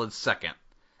solid second,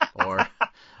 or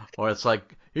or it's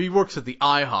like he works at the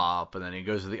IHOP and then he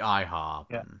goes to the IHOP.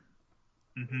 Yeah.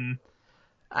 And,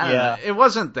 I don't know. It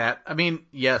wasn't that. I mean,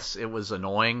 yes, it was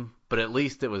annoying, but at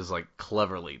least it was like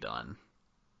cleverly done.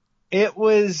 It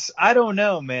was, I don't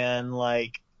know, man.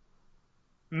 Like,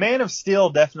 Man of Steel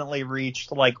definitely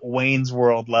reached like Wayne's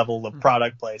World level of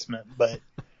product placement, but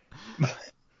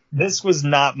this was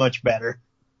not much better.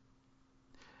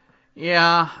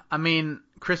 Yeah, I mean,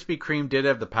 Krispy Kreme did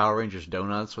have the Power Rangers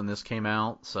donuts when this came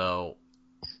out, so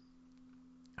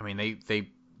I mean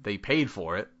they paid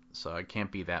for it, so I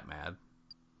can't be that mad.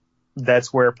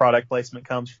 That's where product placement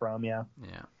comes from, yeah.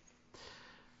 Yeah.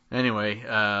 Anyway,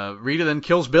 Rita then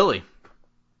kills Billy.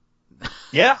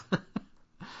 Yeah.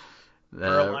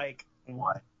 For like,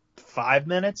 what, 5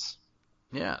 minutes?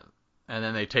 Yeah. And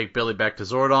then they take Billy back to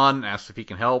Zordon, ask if he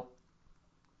can help.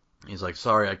 He's like,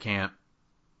 sorry, I can't.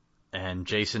 And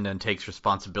Jason then takes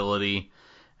responsibility,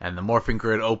 and the morphing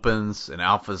grid opens, and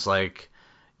Alpha's like,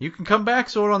 you can come back,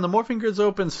 Zordon, the morphing grid's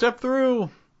open, step through.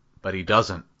 But he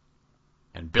doesn't.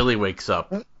 And Billy wakes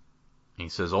up. He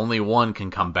says only one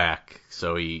can come back.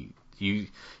 So he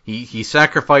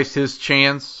sacrificed his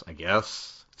chance, I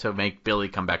guess, to make Billy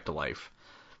come back to life.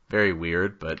 Very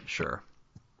weird, but sure.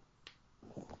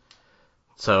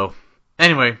 So,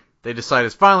 anyway, they decide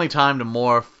it's finally time to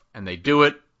morph, and they do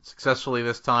it successfully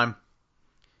this time.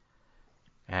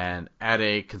 And at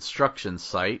a construction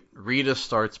site, Rita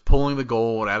starts pulling the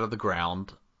gold out of the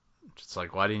ground. It's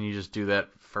like, why didn't you just do that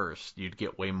first? You'd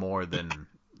get way more than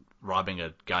robbing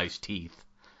a guy's teeth.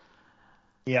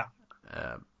 Yeah.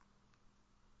 And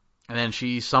then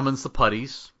she summons the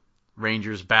putties.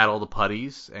 Rangers battle the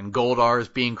putties, and Goldar is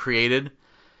being created.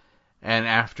 And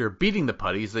after beating the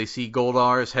putties, they see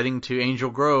Goldar is heading to Angel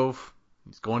Grove.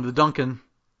 He's going to the Dunkin'.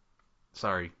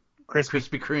 Sorry,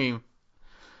 Krispy Kreme.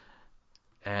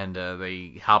 And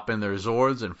they hop in their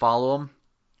Zords and follow him.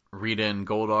 Rita and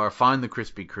Goldar find the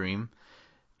Krispy Kreme.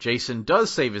 Jason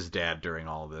does save his dad during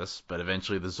all of this, but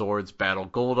eventually the Zords battle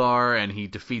Goldar, and he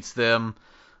defeats them.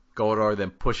 Goldar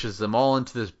then pushes them all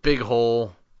into this big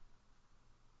hole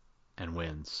and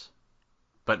wins.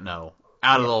 But no,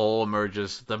 out of the hole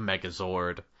emerges the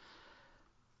Megazord.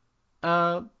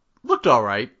 Looked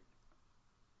alright.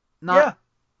 Yeah.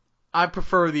 I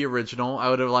prefer the original. I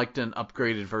would have liked an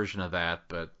upgraded version of that,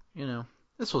 but,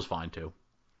 this was fine too.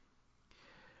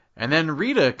 And then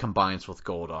Rita combines with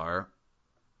Goldar.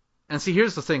 And see,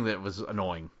 here's the thing that was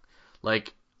annoying.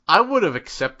 Like, I would have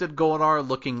accepted Goldar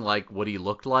looking like what he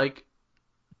looked like,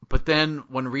 but then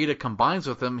when Rita combines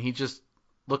with him, he just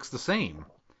looks the same.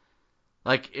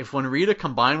 Like, if when Rita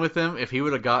combined with him, if he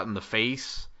would have gotten the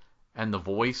face and the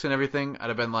voice and everything, I'd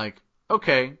have been like,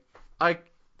 okay,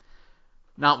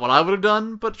 not what I would have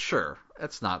done, but sure,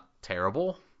 it's not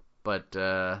terrible. But,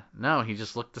 no, he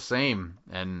just looked the same.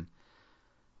 And,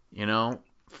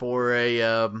 for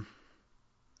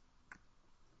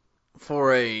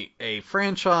a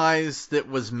franchise that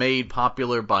was made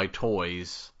popular by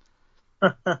toys,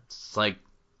 it's like,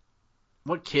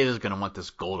 what kid is going to want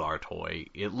this Goldar toy?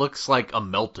 It looks like a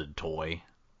melted toy.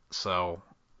 So,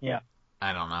 yeah,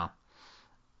 I don't know.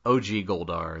 OG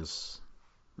Goldars,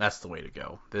 that's the way to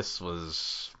go. This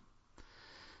was,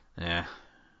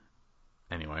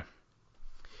 anyway.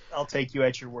 I'll take you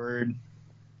at your word.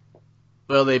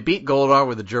 Well, they beat Goldar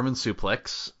with a German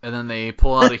suplex, and then they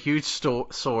pull out a huge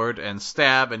sword and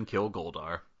stab and kill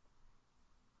Goldar.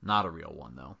 Not a real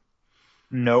one, though.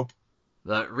 Nope.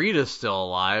 Rita's still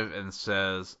alive and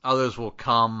says, others will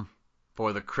come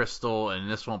for the crystal, and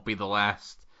this won't be the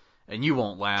last, and you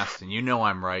won't last, and you know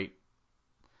I'm right.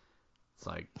 It's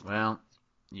like, well,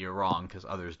 you're wrong, because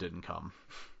others didn't come.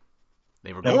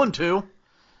 They were going to.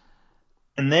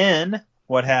 And then,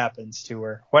 what happens to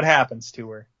her?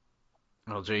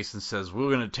 Well, Jason says,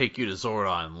 we're going to take you to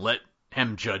Zordon and let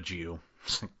him judge you.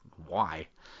 It's like, why?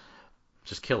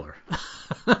 Just kill her.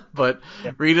 But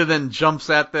Rita then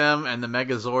jumps at them, and the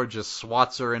Megazord just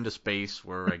swats her into space,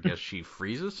 where I guess she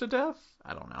freezes to death?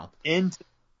 I don't know. Into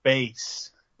space.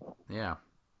 Yeah.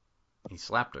 He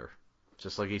slapped her.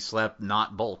 Just like he slapped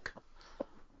not Bulk.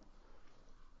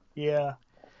 Yeah.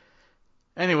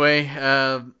 Anyway,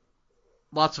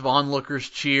 Lots of onlookers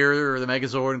cheer the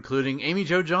Megazord, including Amy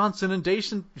Jo Johnson and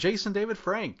Jason David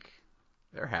Frank.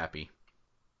 They're happy.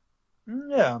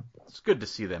 Yeah. It's good to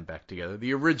see them back together.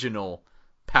 The original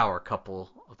power couple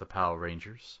of the Power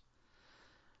Rangers.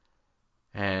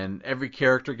 And every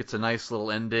character gets a nice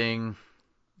little ending.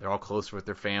 They're all close with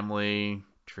their family.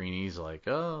 Trini's like,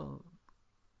 oh,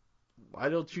 why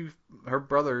don't you, her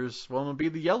brothers want to be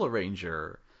the Yellow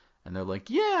Ranger? And they're like,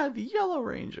 yeah, the Yellow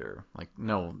Ranger. Like,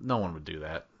 no one would do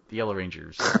that. The Yellow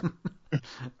Ranger's.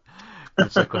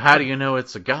 It's like, well, how do you know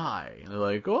it's a guy? And they're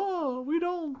like, oh, we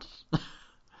don't.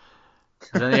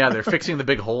 And then, yeah, they're fixing the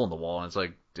big hole in the wall. And it's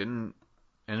like, didn't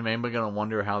anybody gonna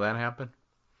wonder how that happened?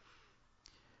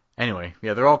 Anyway,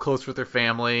 yeah, they're all close with their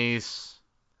families.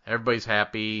 Everybody's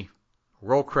happy.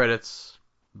 Roll credits.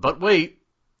 But wait.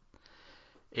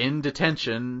 In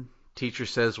detention, teacher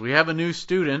says, we have a new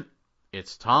student.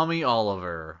 It's Tommy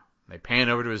Oliver. They pan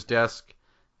over to his desk.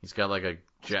 He's got like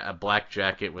a black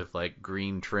jacket with like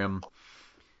green trim.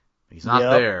 He's not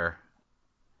there.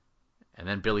 And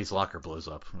then Billy's locker blows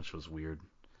up, which was weird.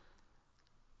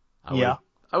 I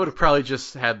would have probably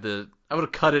just had I would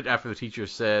have cut it after the teacher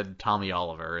said Tommy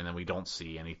Oliver, and then we don't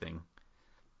see anything.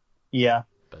 Yeah.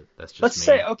 But that's just let's me.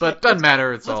 say, okay, but it doesn't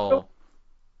matter. It's all.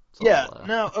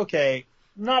 Okay.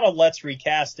 Not a let's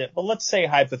recast it, but let's say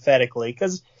hypothetically,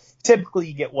 because typically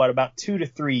you get about 2 to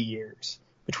 3 years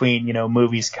between,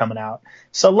 movies coming out.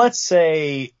 So let's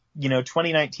say,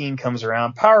 2019 comes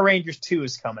around, Power Rangers 2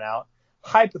 is coming out.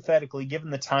 Hypothetically,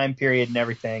 given the time period and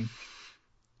everything,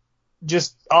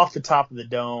 just off the top of the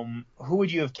dome, who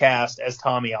would you have cast as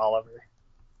Tommy Oliver?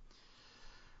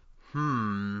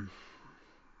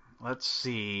 Let's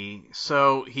see.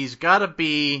 So he's got to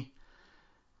be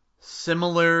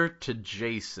similar to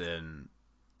Jason,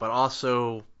 but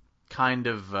also kind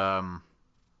of,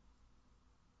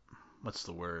 what's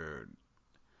the word?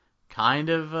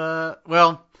 Kind of,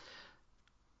 well,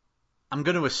 I'm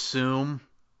going to assume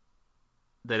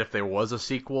that if there was a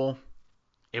sequel,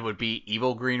 it would be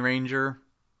Evil Green Ranger.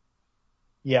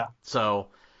 Yeah. So,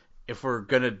 if we're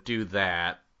going to do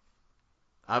that,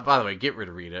 by the way, get rid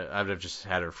of Rita. I would have just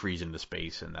had her freeze into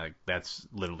space, and that's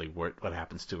literally what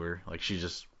happens to her. Like, she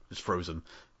just is frozen.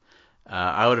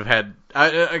 I would have had,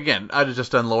 I'd have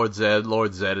just done Lord Zed.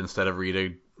 Lord Zed instead of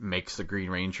Rita makes the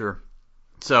Green Ranger.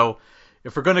 So,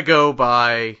 if we're going to go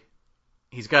by,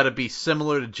 he's got to be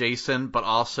similar to Jason, but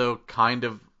also kind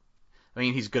of,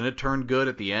 he's going to turn good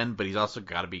at the end, but he's also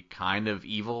got to be kind of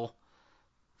evil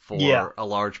for a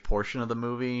large portion of the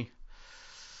movie.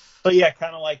 So, yeah,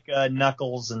 kind of like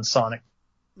Knuckles and Sonic.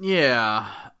 Yeah.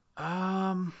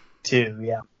 Too,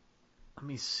 yeah. Let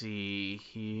me see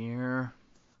here.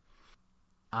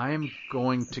 I'm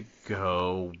going to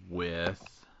go with...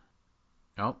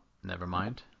 Oh, never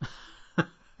mind.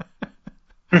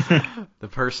 The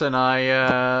person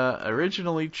I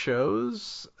originally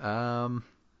chose, I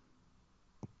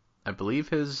believe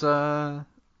has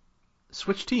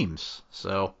switched teams,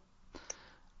 so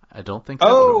I don't think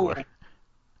that would work.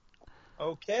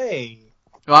 Okay.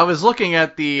 Well, I was looking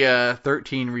at the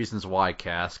 13 Reasons Why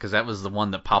cast, because that was the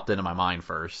one that popped into my mind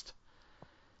first.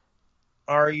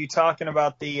 Are you talking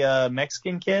about the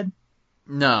Mexican kid?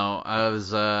 No, I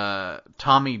was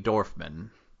Tommy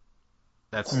Dorfman.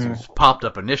 That's who's popped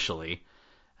up initially.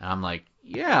 And I'm like,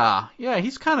 yeah,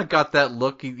 he's kind of got that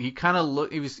look. He kind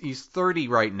of he's 30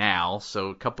 right now, so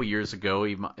a couple years ago,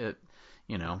 late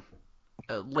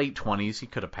 20s, he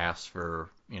could have passed for,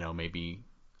 maybe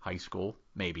high school,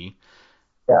 maybe.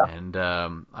 Yeah. And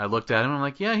I looked at him, and I'm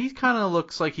like, yeah, he kind of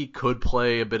looks like he could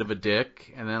play a bit of a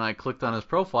dick. And then I clicked on his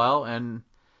profile, and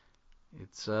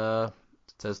it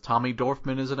says Tommy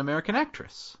Dorfman is an American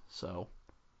actress. So.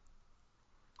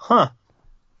 Huh.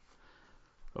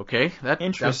 Okay,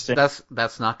 interesting.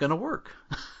 That's not going to work.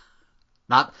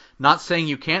 Not saying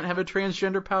you can't have a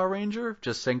transgender Power Ranger,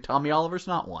 just saying Tommy Oliver's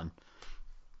not one.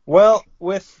 Well,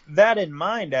 with that in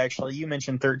mind, actually, you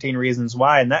mentioned 13 Reasons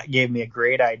Why, and that gave me a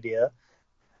great idea.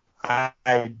 I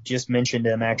just mentioned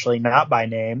him, actually, not by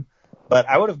name, but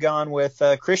I would have gone with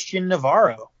Christian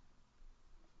Navarro.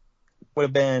 Would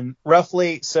have been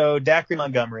roughly, so Dacre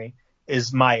Montgomery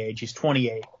is my age. He's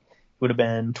 28. Would have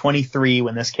been 23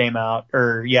 when this came out,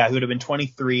 or he would have been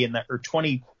 23 or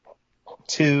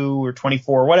 22 or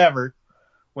 24, whatever,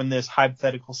 when this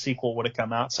hypothetical sequel would have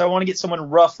come out. So I want to get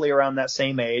someone roughly around that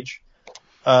same age.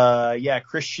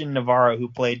 Christian Navarro, who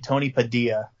played Tony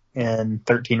Padilla in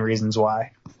 13 Reasons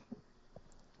Why.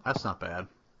 That's not bad.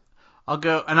 I'll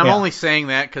go, and I'm only saying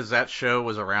that because that show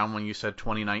was around when you said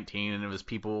 2019, and it was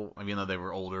people, even though they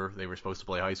were older, they were supposed to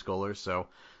play high schoolers, so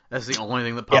that's the only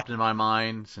thing that popped in my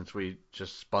mind since we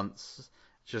just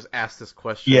asked this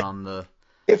question on the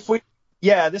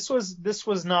This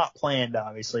was not planned.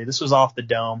 Obviously, this was off the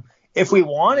dome. If we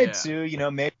wanted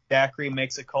to, maybe Zachary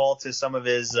makes a call to some of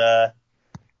his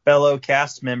fellow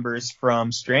cast members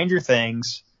from Stranger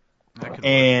Things,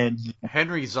 and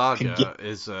Henry Zaga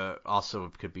is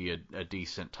also could be a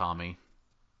decent Tommy.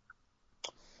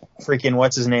 Freaking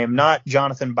what's his name? Not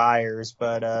Jonathan Byers,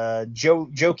 but Joe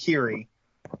Keery,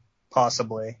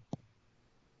 possibly.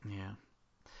 Yeah.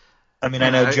 I mean,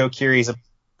 I know Joe Keery's a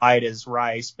light as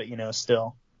rice, but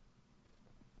still.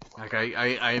 Like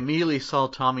I immediately saw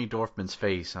Tommy Dorfman's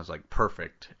face. And I was like,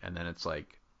 perfect, and then it's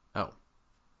like, oh.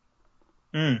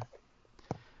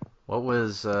 What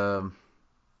was known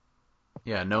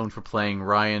for playing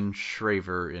Ryan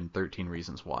Shraver in 13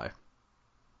 Reasons Why?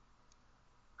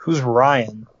 Who's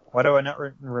Ryan? Why do I not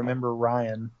remember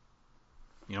Ryan?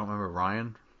 You don't remember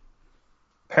Ryan?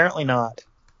 Apparently not.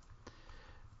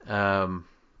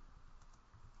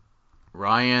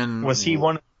 Ryan... Was he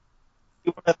one of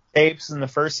the tapes in the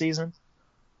first season?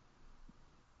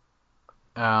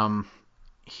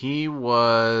 He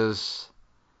was...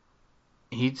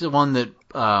 He's the one that...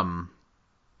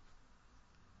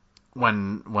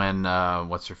 When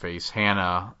what's her face?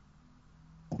 Hannah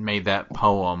made that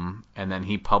poem, and then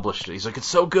he published it. He's like, it's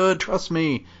so good, trust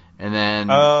me. And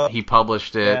then he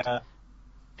published it.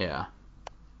 Yeah.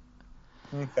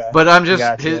 Okay. But I'm just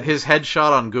gotcha. his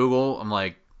headshot on Google. I'm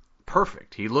like,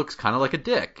 perfect. He looks kind of like a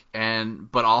dick,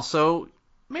 but also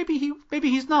maybe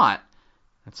he's not.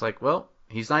 It's like, well,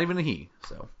 he's not even a he.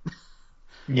 So.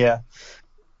 Yeah.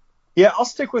 I'll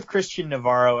stick with Christian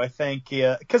Navarro. I think,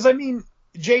 because I mean,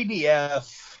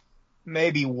 JDF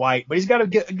may be white, but he's got a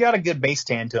good base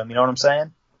tan to him. You know what I'm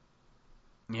saying?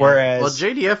 Yeah. Whereas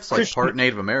JDF's like part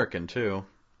Native American too.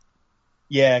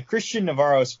 Yeah, Christian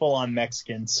Navarro is full on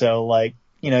Mexican, so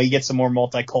you get some more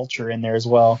multicultural in there as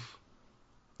well.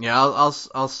 Yeah,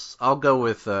 I'll go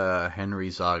with Henry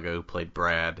Zaga, who played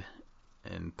Brad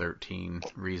in 13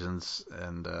 Reasons,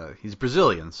 and he's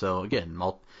Brazilian, so again,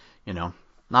 not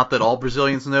that all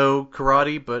Brazilians know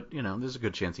karate, but there's a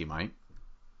good chance he might.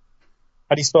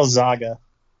 How do you spell Zaga?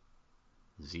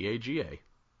 Zaga.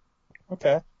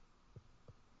 Okay.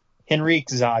 Henrique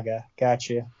Zaga,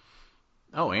 gotcha.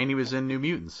 Oh, and he was in New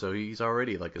Mutants, so he's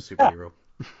already like a superhero.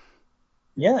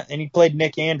 Yeah, and he played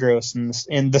Nick Andros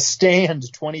in The Stand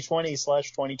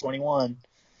 2020/2021.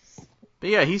 But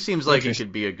yeah, he seems like he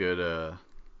could be a good.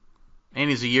 And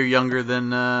he's a year younger than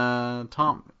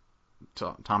Tommy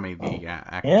the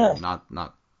actor,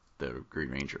 not the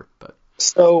Green Ranger. But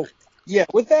so yeah,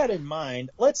 with that in mind,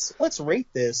 let's rate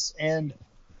this. And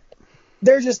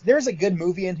there's a good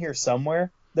movie in here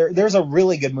somewhere. There's a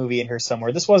really good movie in here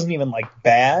somewhere. This wasn't even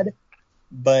bad,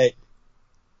 but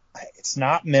it's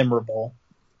not memorable.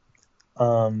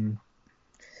 Kind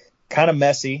of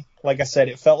messy. Like I said,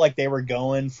 it felt like they were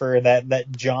going for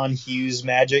that John Hughes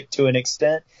magic to an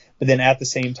extent, but then at the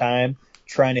same time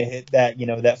trying to hit that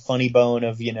that funny bone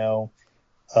of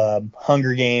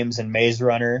Hunger Games and Maze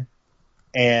Runner,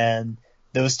 and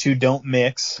those two don't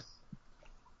mix.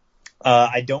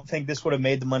 I don't think this would have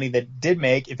made the money that it did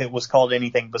make if it was called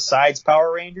anything besides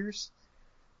Power Rangers.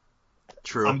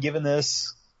 True. I'm giving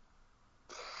this.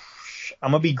 I'm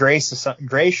gonna be gracious.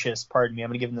 Pardon me. I'm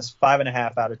gonna give this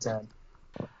 5.5 out of 10.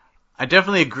 I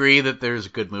definitely agree that there's a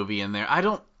good movie in there. I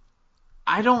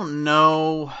don't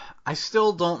know. I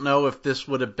still don't know if this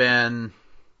would have been.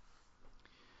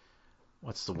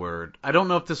 What's the word? I don't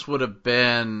know if this would have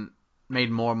been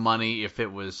made more money if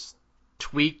it was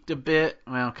tweaked a bit.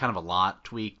 Well, kind of a lot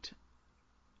tweaked.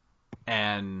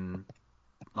 And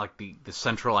the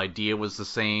central idea was the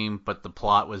same, but the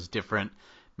plot was different.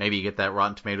 Maybe you get that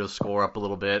Rotten Tomatoes score up a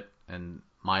little bit and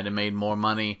might have made more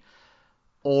money.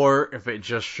 Or if it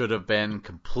just should have been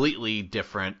completely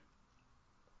different.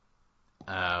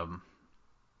 I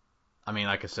mean,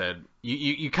 like I said,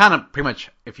 you kind of pretty much,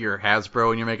 if you're Hasbro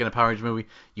and you're making a Power Rangers movie,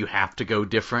 you have to go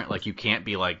different. You can't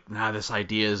be like, nah, this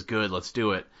idea is good, let's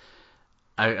do it.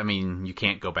 I mean, you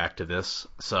can't go back to this.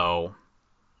 So,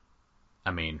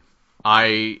 I mean,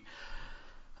 like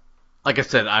I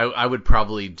said, I would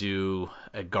probably do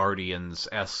a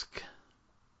Guardians-esque,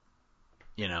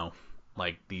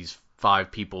 these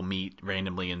 5 people meet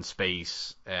randomly in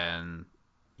space and,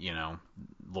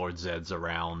 Lord Zedd's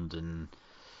around and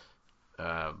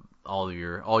all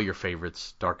your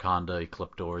favorites, Darkonda,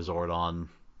 Ecliptor, Zordon,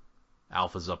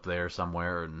 Alpha's up there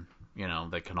somewhere, and,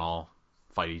 they can all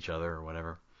fight each other or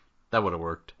whatever. That would have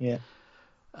worked. Yeah.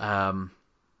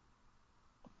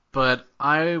 But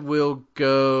I will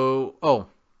go... Oh,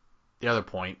 the other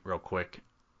point, real quick.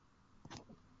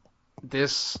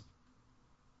 This,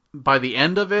 by the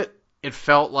end of it, it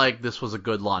felt like this was a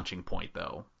good launching point,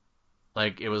 though.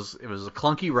 Like, it was a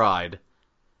clunky ride,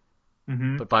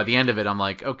 Mm-hmm. but by the end of it, I'm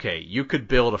like, okay, you could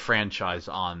build a franchise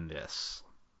on this,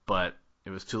 but it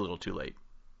was too little, too late.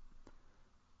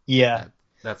 Yeah,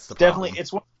 That's the definitely. problem.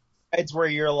 It's one of the rides where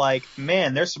you're like,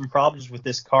 man, there's some problems with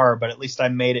this car, but at least I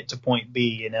made it to point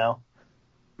B. You know?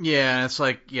 Yeah, and it's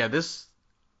like, yeah, this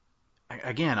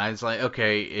again. I was like,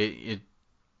 okay,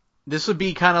 this would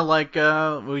be kind of like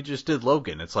we just did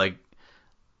Logan. It's like,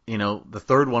 the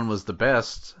third one was the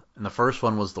best, and the first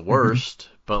one was the worst,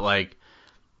 but like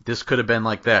this could have been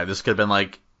like that. This could have been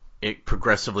like it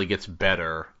progressively gets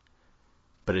better,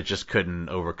 but it just couldn't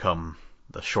overcome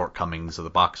the shortcomings of the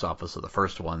box office of the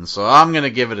first one. So I'm gonna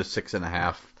give it a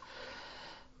 6.5.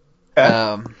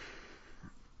 Okay.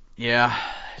 Yeah,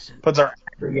 Puts our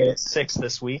aggregate at 6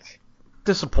 this week.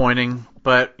 disappointing,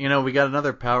 but we got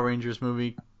another Power Rangers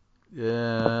movie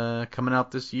coming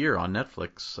out this year on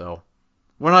Netflix, so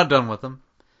we're not done with them.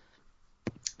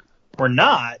 We're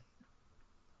not.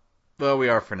 Well, we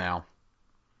are for now.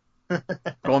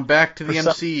 Going back to the For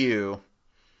some- MCU.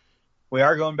 We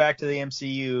are going back to the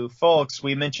MCU. Folks,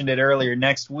 we mentioned it earlier.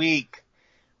 Next week,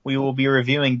 we will be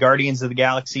reviewing Guardians of the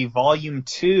Galaxy Volume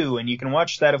 2, and you can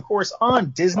watch that, of course, on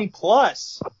Disney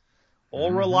Plus.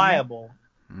 All reliable.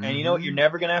 And you know what you're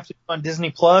never going to have to do on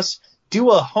Disney Plus?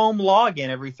 Do a home login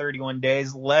every 31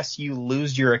 days, lest you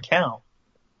lose your account.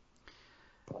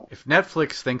 If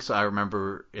Netflix thinks I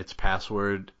remember its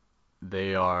password,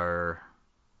 they are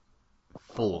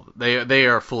They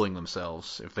are fooling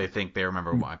themselves if they think they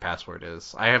remember what my password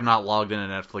is. I have not logged into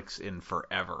Netflix in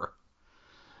forever.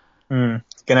 Gonna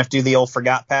have to do the old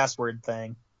forgot password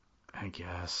thing. I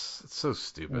guess it's so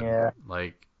stupid. Yeah.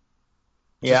 Like.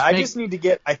 I just need to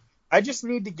get.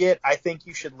 I think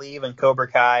you should leave and Cobra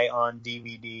Kai on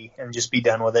DVD and just be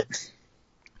done with it.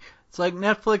 It's like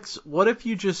Netflix. What if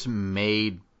you just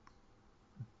made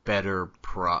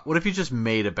What if you just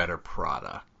made a better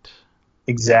product?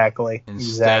 Exactly.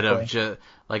 Instead of just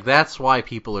like that's why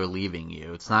people are leaving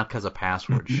you. It's not because of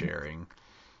password sharing.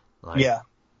 Like,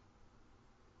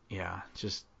 yeah,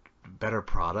 just better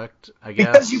product, I guess.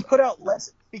 Because you put out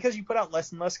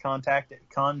less and less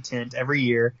content every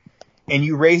year, and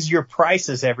you raise your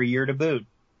prices every year to boot.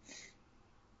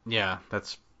 Yeah,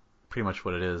 that's pretty much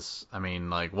what it is. I mean,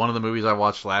 like one of the movies I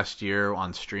watched last year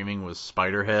on streaming was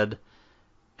Spiderhead,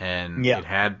 and it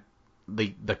had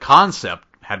the concept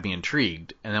had me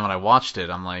intrigued, and then when I watched it,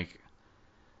 I'm like,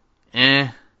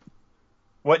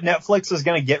 What Netflix is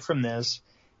going to get from this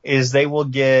is they will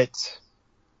get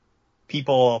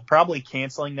people probably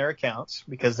canceling their accounts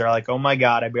because they're like, oh my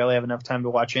god, I barely have enough time to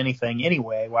watch anything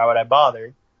anyway. Why would I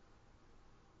bother?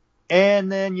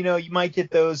 And then, you might get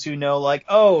those who know, like,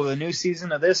 oh, the new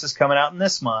season of this is coming out in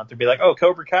this month. They'll be like, oh,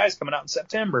 Cobra Kai is coming out in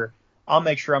September. I'll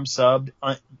make sure I'm subbed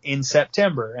in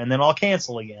September, and then I'll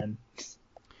cancel again.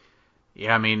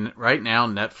 Yeah, I mean, right now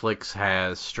Netflix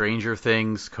has Stranger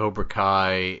Things, Cobra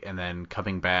Kai, and then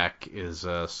coming back is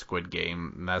Squid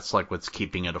Game. And that's like what's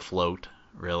keeping it afloat,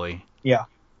 really. Yeah.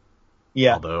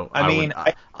 Although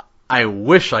I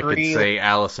wish I could say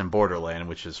Alice in Borderland,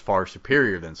 which is far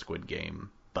superior than Squid Game,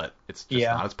 but it's just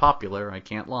not as popular. I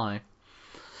can't lie.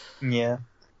 Yeah.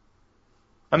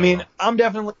 I mean, I'm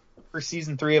definitely for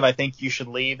season 3 of I Think You Should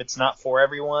Leave. It's not for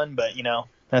everyone, but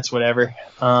that's whatever.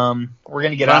 We're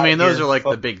gonna get out. I mean, those are like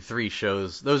the big 3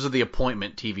 shows. Those are the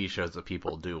appointment TV shows that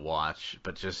people do watch.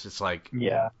 But just it's like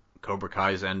Cobra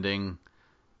Kai's ending.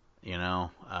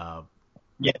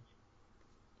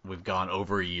 We've gone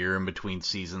over a year in between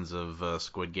seasons of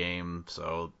Squid Game,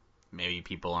 so maybe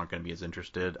people aren't going to be as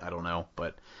interested. I don't know,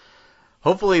 but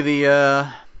hopefully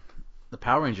the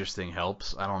Power Rangers thing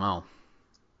helps. I don't know.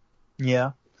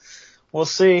 Yeah. We'll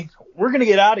see. We're going to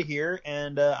get out of here,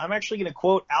 and I'm actually going to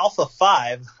quote Alpha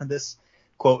 5. This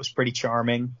quote was pretty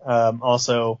charming.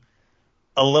 Also,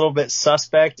 a little bit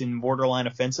suspect and borderline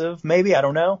offensive, maybe. I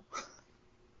don't know.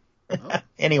 Oh.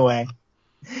 Anyway.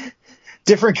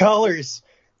 Different colors.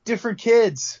 Different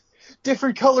kids.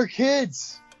 Different color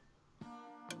kids.